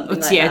 Yeah,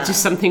 something like that.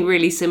 Just something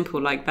really simple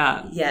like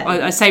that. Yeah.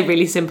 I say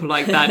really simple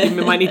like that.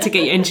 You might need to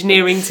get your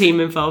engineering team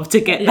involved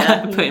to get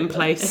that put in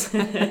place.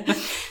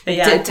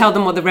 Tell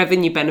them what the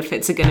revenue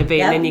benefits are going to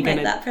be, and then you're going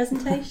to that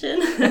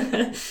presentation.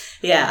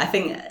 I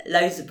think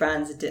loads of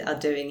brands are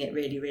doing it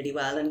really, really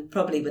well, and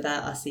probably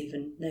without us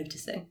even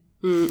noticing.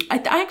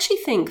 I actually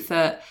think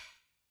that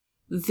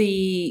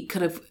the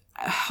kind of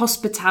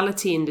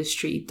hospitality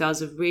industry does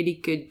a really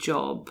good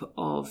job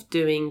of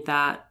doing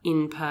that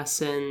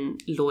in-person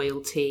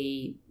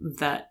loyalty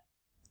that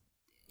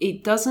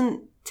it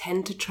doesn't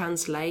tend to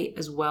translate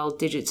as well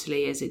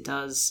digitally as it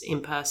does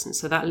in person.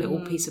 So that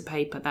little piece of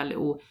paper, that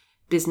little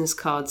business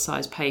card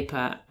size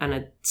paper and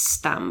a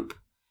stamp,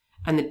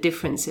 and the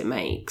difference it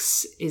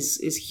makes is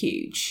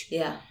huge.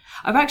 Yeah.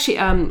 I've actually,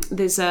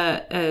 there's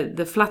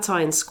the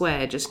Flatiron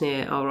Square just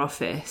near our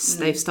office.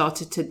 They've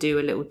started to do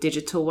a little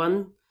digital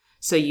one.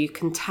 So you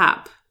can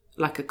tap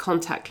like a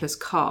contactless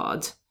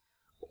card,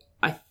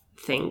 I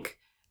think,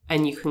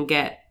 and you can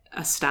get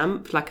a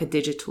stamp, like a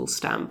digital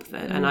stamp.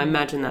 And I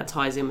imagine that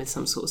ties in with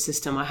some sort of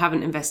system. I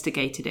haven't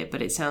investigated it,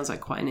 but it sounds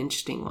like quite an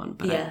interesting one.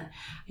 But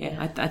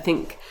I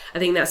think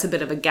that's a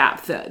bit of a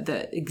gap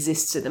that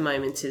exists at the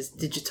moment, is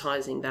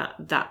digitizing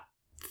that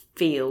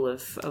feel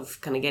of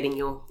kind of getting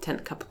your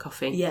 10th cup of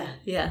coffee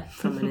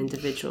from an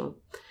individual.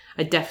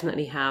 I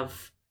definitely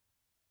have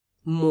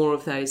more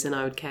of those than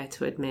I would care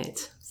to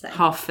admit. Same.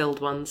 Half-filled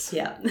ones.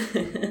 Yeah.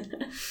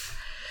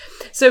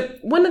 So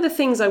one of the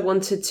things I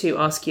wanted to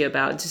ask you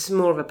about, just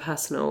more of a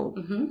personal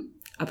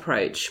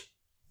approach,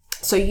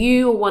 So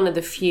you are one of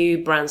the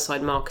few brand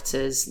side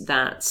marketers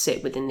that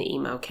sit within the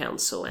Email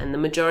Council, and the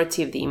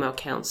majority of the Email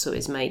Council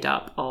is made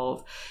up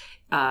of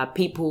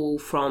people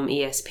from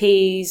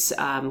ESPs,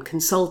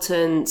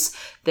 consultants.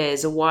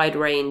 There's a wide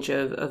range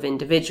of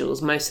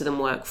individuals. Most of them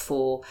work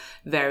for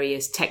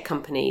various tech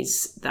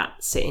companies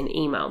that sit in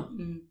email.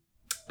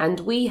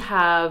 And we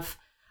have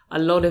a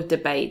lot of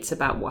debates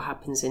about what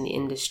happens in the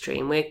industry.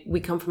 And we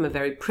come from a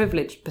very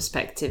privileged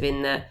perspective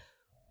in that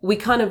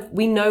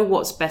we know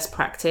what's best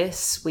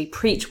practice. We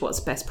preach what's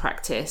best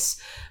practice,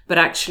 but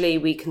actually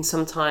we can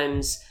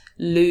sometimes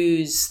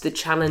lose the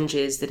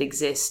challenges that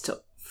exist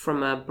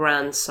from a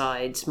brand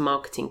side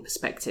marketing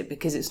perspective,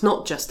 because it's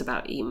not just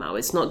about email.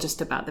 It's not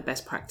just about the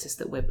best practice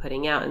that we're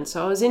putting out. And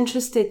so I was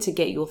interested to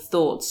get your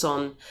thoughts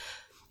on,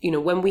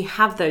 when we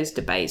have those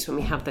debates, when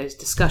we have those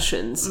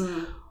discussions,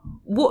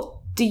 what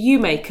do you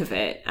make of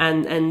it?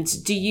 And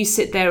do you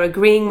sit there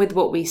agreeing with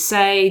what we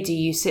say? Do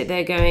you sit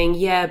there going,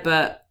 yeah,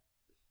 but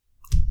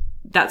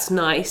that's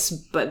nice,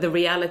 but the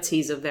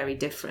realities are very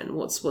different?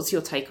 What's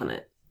your take on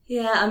it?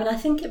 Yeah, I mean, I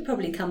think it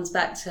probably comes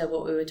back to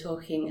what we were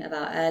talking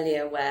about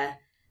earlier, where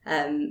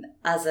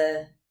as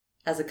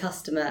a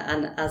customer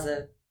and as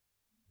a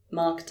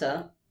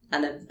marketer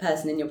and a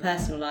person in your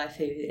personal life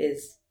who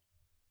is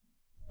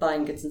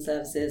buying goods and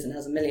services and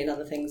has a million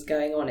other things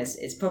going on,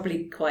 it's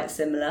probably quite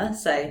similar.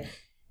 So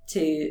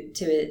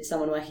to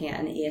someone working at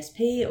an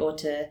ESP or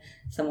to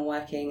someone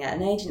working at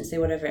an agency,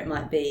 whatever it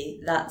might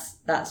be,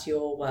 that's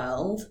your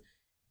world.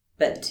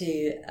 But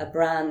to a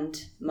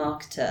brand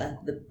marketer,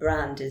 the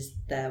brand is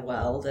their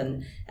world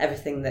and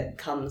everything that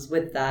comes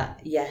with that.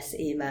 Yes,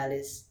 email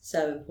is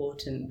so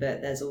important,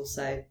 but there's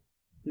also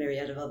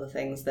myriad of other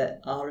things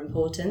that are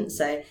important.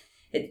 So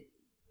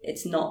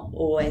it's not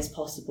always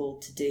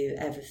possible to do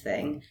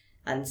everything.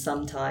 And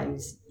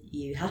sometimes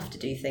you have to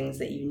do things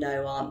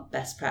that aren't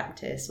best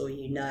practice, or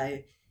you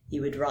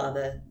would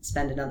rather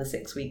spend another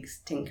 6 weeks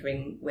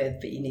tinkering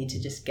with, but you need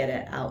to just get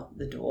it out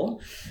the door.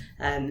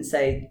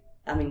 So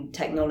I mean,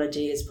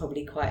 technology is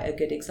probably quite a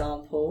good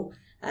example,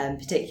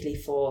 particularly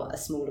for a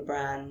smaller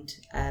brand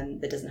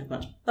that doesn't have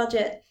much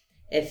budget.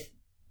 If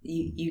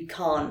you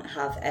can't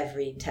have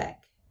every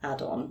tech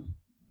add-on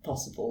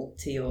possible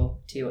to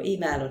your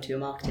email or to your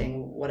marketing,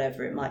 or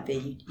whatever it might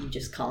be, you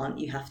just can't.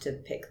 You have to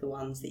pick the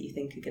ones that you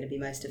think are going to be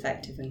most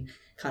effective and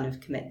kind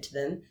of commit to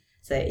them.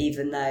 So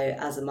even though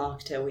as a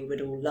marketer we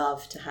would all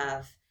love to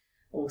have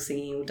all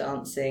singing, all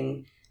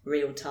dancing,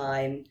 real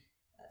time,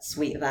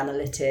 suite of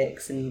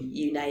analytics and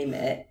you name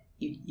it,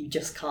 you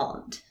just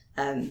can't.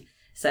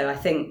 So I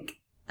think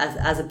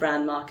as a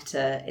brand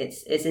marketer,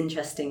 it's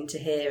interesting to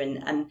hear,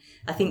 and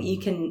I think you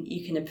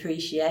can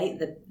appreciate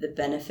the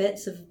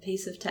benefits of a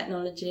piece of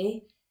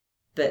technology,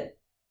 but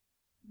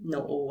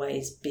not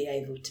always be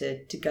able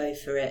to go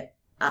for it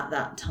at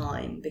that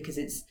time, because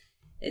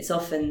it's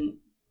often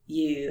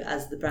you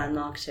as the brand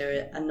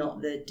marketer are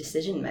not the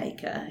decision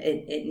maker.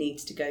 It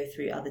needs to go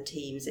through other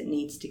teams. It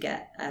needs to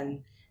get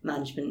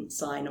management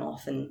sign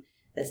off, and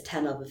there's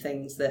 10 other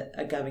things that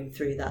are going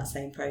through that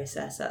same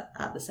process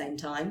at the same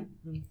time.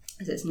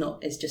 So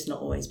it's just not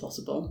always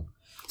possible.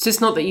 So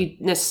it's not that you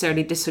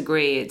necessarily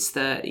disagree, it's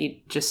that you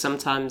just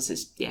sometimes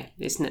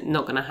it's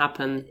not going to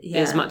happen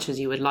as much as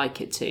you would like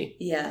it to.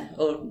 Yeah,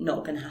 or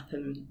not going to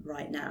happen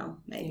right now,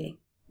 maybe.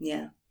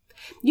 Yeah.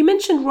 You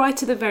mentioned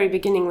right at the very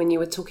beginning when you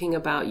were talking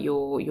about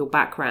your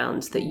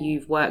background that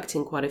you've worked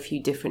in quite a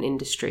few different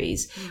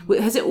industries.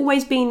 Has it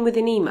always been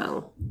within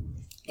email?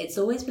 It's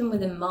always been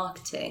within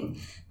marketing.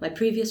 My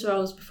previous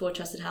roles before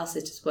Trusted House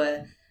Sitters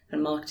were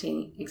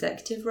marketing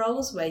executive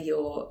roles, where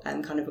you're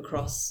kind of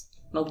across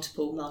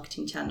multiple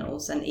marketing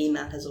channels, and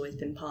email has always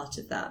been part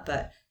of that.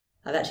 But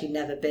I've actually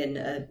never been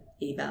an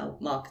email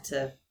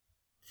marketer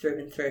through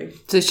and through.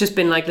 So it's just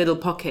been like little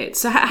pockets.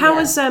 So how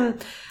was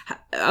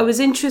I was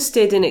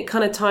interested, and it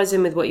kind of ties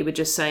in with what you were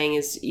just saying,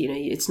 is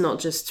it's not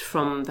just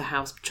from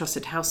the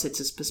Trusted House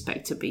Sitters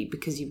perspective,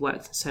 because you've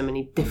worked in so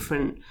many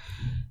different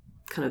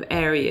kind of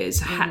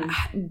areas.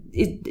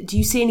 Do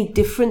you see any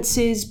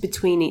differences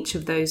between each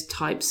of those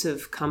types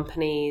of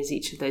companies,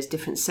 each of those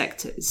different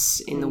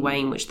sectors, in the way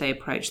in which they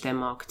approach their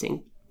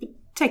marketing,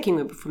 taking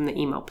it from the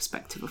email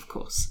perspective, of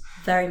course?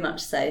 Very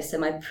much so. So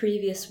my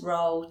previous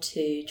role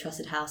to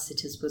Trusted House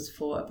Sitters was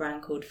for a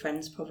brand called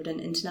Friends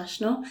Provident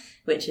International,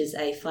 which is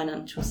a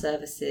financial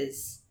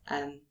services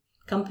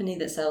company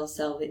that sells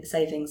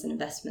savings and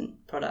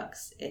investment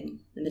products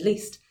in the Middle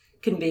East.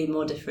 Couldn't be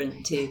more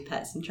different to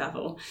pets and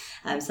travel.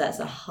 So that's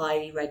a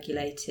highly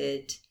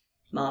regulated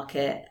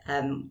market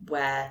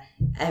where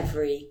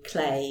every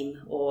claim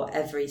or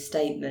every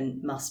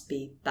statement must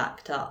be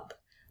backed up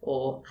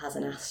or has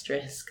an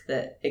asterisk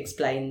that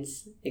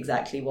explains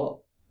exactly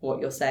what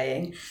you're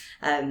saying,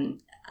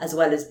 as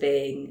well as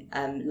being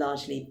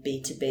largely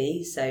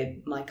B2B. So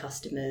my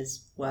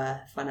customers were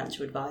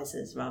financial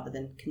advisors rather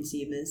than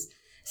consumers.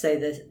 So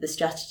the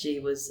strategy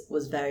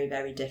was very,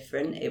 very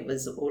different. It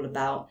was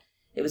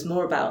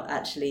more about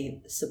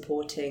actually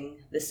supporting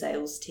the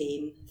sales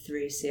team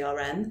through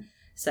CRM.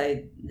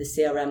 So the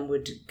CRM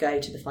would go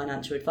to the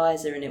financial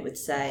advisor and it would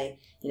say,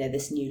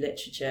 this new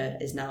literature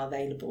is now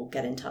available,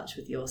 get in touch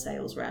with your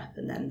sales rep,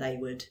 and then they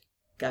would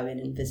go in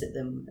and visit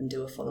them and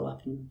do a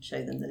follow-up and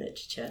show them the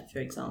literature, for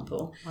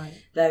example. Right.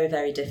 Very,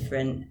 very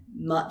different,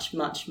 much,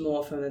 much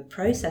more from a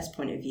process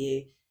point of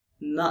view,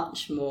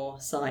 much more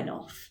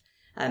sign-off.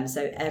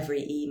 So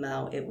every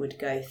email, it would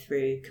go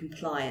through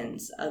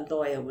compliance, a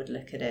lawyer would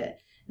look at it,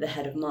 the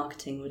head of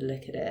marketing would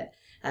look at it,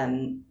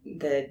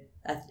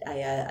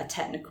 a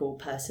technical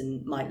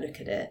person might look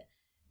at it.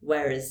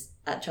 Whereas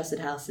at Trusted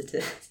House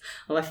Sitters,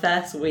 on my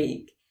first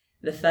week,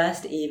 the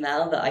first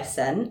email that I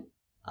sent,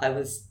 I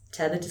was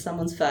tethered to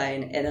someone's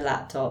phone, in a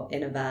laptop,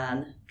 in a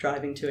van,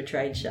 driving to a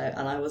trade show,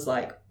 and I was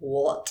like,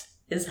 what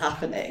is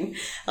happening?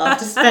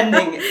 After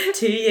spending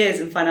 2 years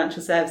in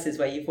financial services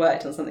where you've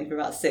worked on something for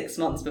about 6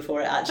 months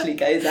before it actually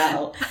goes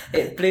out,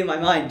 it blew my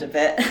mind a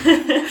bit.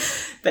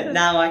 But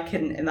now I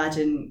can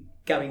imagine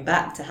going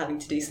back to having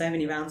to do so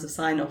many rounds of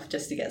sign-off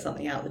just to get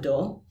something out the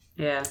door.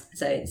 Yeah.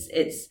 So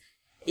it's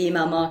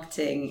email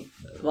marketing,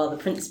 while the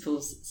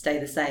principles stay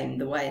the same,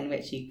 the way in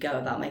which you go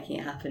about making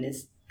it happen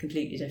is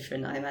completely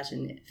different, I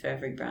imagine, for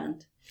every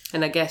brand.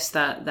 And I guess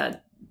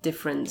that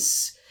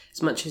difference,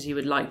 as much as you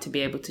would like to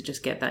be able to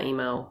just get that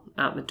email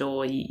out the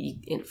door,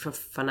 for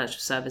financial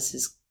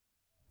services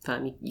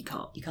firm, you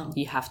can't.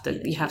 You have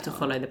to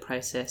follow the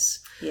process.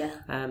 Yeah.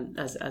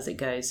 As it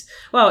goes.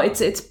 Well,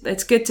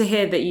 it's good to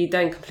hear that you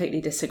don't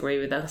completely disagree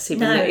with us,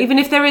 even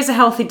if there is a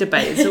healthy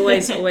debate.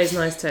 It's always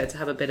nice to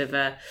have a bit of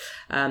a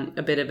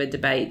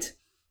debate.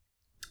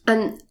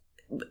 And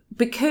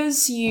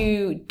because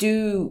you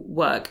do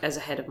work as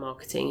a head of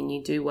marketing and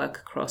you do work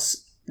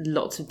across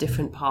lots of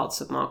different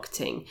parts of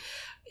marketing,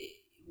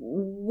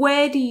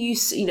 where do you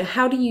see,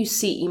 how do you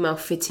see email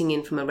fitting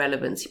in from a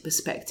relevancy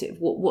perspective?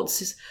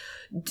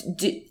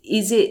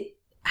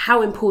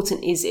 How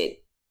important is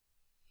it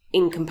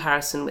in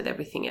comparison with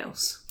everything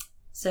else?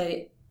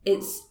 So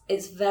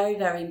it's very,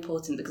 very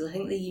important, because I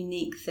think the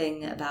unique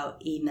thing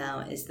about email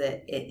is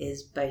that it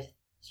is both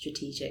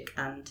strategic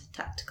and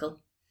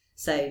tactical.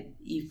 So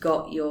you've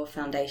got your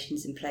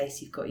foundations in place,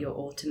 you've got your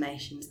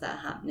automations that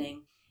are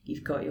happening,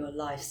 you've got your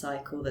life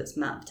cycle that's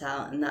mapped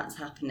out and that's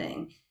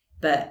happening.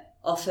 But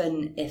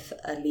often if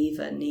a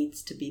lever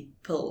needs to be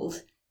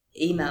pulled,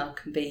 email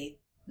can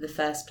be the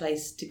first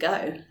place to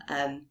go,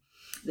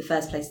 the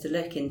first place to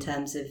look in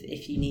terms of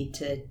if you need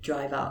to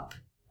drive up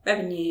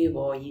revenue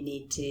or you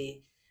need to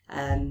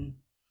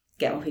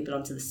get more people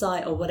onto the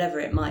site or whatever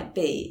it might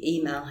be.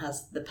 Email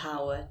has the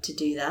power to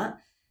do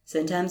that. So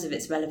in terms of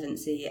its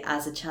relevancy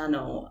as a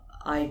channel,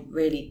 I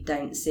really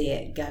don't see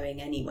it going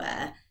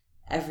anywhere.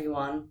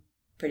 Everyone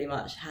pretty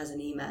much has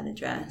an email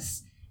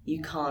address.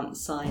 You can't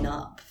sign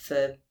up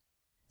for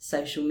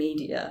social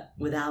media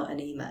without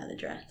an email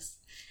address.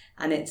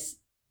 And it's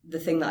the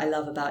thing that I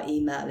love about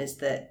email is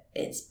that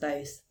it's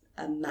both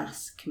a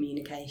mass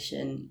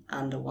communication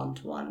and a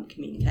one-to-one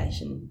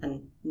communication,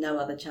 and no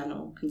other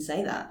channel can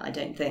say that, I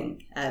don't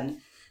think.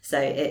 So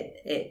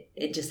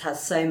it just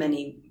has so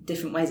many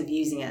different ways of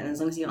using it, and as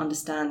long as you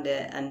understand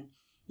it and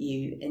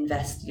you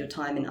invest your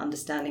time in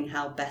understanding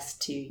how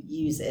best to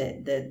use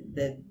it,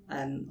 the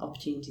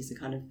opportunities are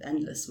kind of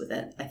endless with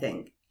it, I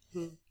think.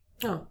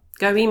 Oh,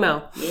 go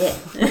email. Yeah.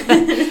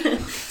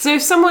 So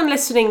if someone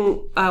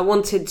listening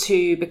wanted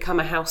to become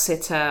a house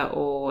sitter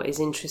or is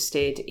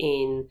interested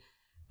in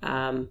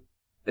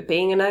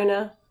being an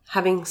owner,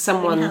 having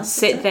someone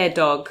sit their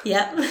dog,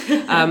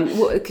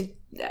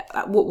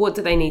 what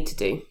do they need to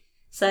do?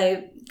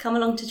 So come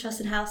along to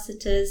Trusted House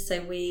Sitters.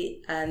 So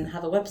we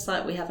have a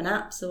website, we have an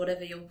app, so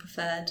whatever your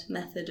preferred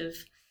method of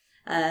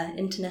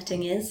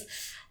interneting is.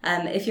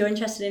 If you're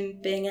interested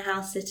in being a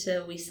house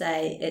sitter, we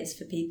say it's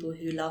for people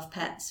who love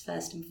pets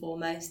first and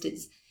foremost.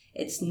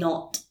 It's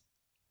not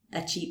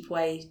a cheap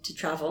way to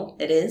travel.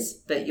 It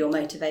is, but your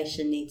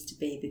motivation needs to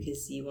be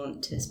because you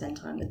want to spend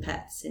time with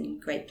pets in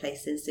great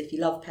places. So if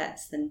you love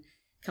pets, then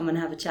come and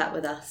have a chat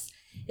with us.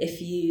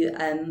 If you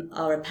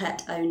are a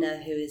pet owner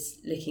who is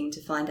looking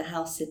to find a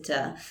house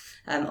sitter,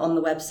 on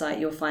the website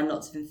you'll find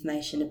lots of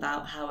information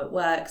about how it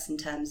works in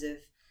terms of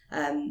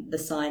the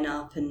sign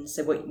up. And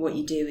so what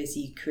you do is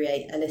you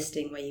create a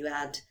listing where you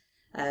add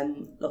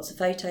lots of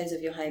photos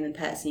of your home and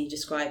pets, and you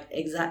describe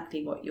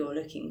exactly what you're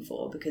looking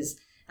for, because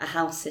a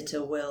house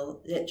sitter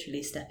will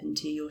literally step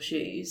into your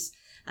shoes.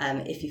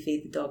 If you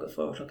feed the dog at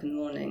 4 o'clock in the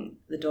morning,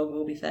 the dog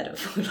will be fed at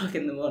 4 o'clock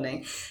in the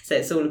morning. So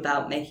it's all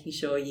about making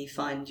sure you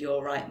find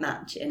your right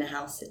match in a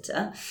house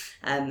sitter.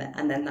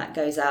 And then that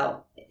goes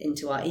out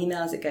into our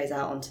emails, it goes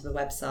out onto the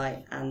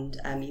website,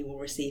 and you will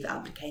receive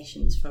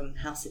applications from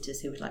house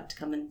sitters who would like to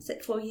come and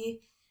sit for you.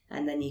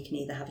 And then you can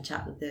either have a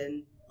chat with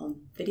them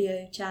on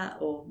video chat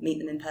or meet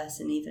them in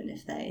person, even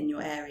if they're in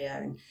your area,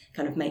 and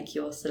kind of make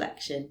your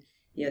selection.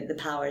 The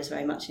power is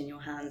very much in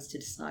your hands to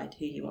decide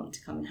who you want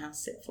to come and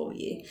house sit for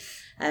you.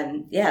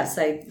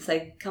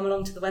 So come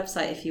along to the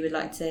website if you would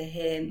like to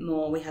hear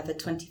more. We have a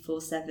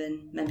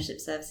 24/7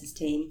 membership services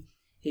team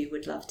who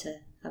would love to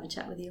have a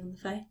chat with you on the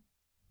phone.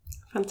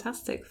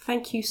 Fantastic.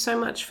 Thank you so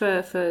much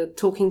for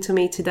talking to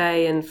me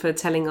today and for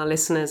telling our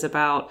listeners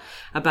about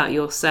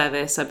your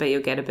service. I bet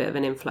you'll get a bit of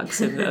an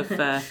influx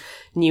of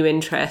new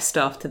interest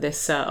after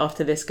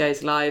this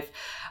goes live.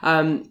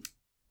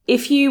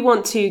 If you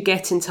want to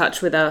get in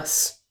touch with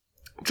us,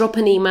 drop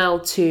an email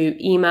to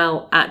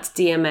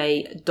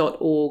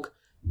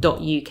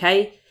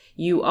email@dma.org.uk.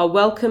 You are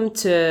welcome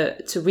to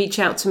reach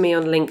out to me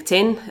on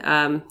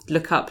LinkedIn.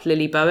 Look up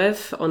Lily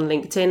Boev on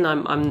LinkedIn.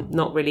 I'm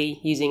not really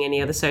using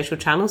any other social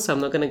channels, so I'm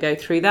not going to go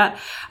through that.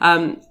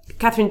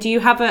 Catherine, do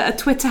you have a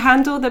Twitter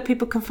handle that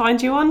people can find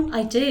you on?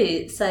 I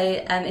do. So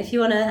if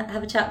you want to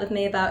have a chat with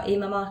me about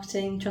email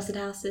marketing, trusted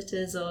house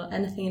sitters, or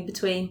anything in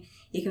between,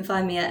 you can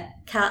find me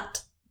at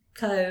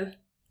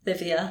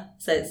 @CatCoLivia.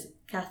 So it's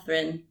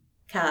Catherine,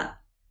 Cat,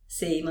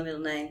 C, my middle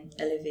name,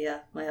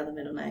 Olivia, my other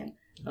middle name.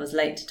 I was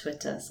late to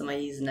Twitter, so my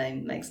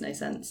username makes no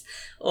sense.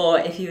 Or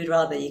if you would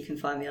rather, you can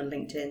find me on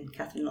LinkedIn,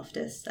 Catherine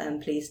Loftus,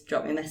 and please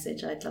drop me a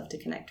message. I'd love to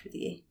connect with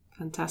you.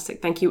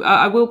 Fantastic, thank you.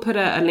 I will put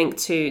a link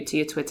to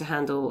your Twitter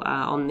handle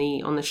on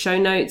the show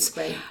notes.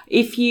 Great.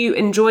 If you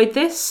enjoyed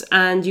this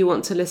and you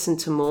want to listen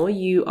to more,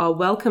 you are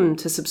welcome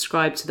to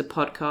subscribe to the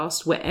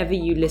podcast wherever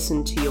you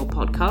listen to your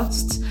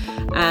podcasts.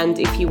 And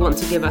if you want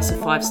to give us a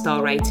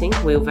 5-star rating,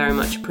 we'll very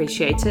much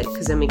appreciate it,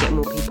 because then we get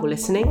more people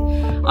listening.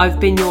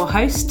 I've been your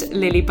host,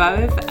 Lily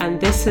Boev,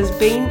 and this has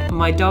been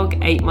My Dog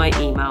Ate My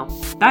Email.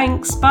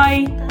 Thanks,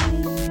 bye.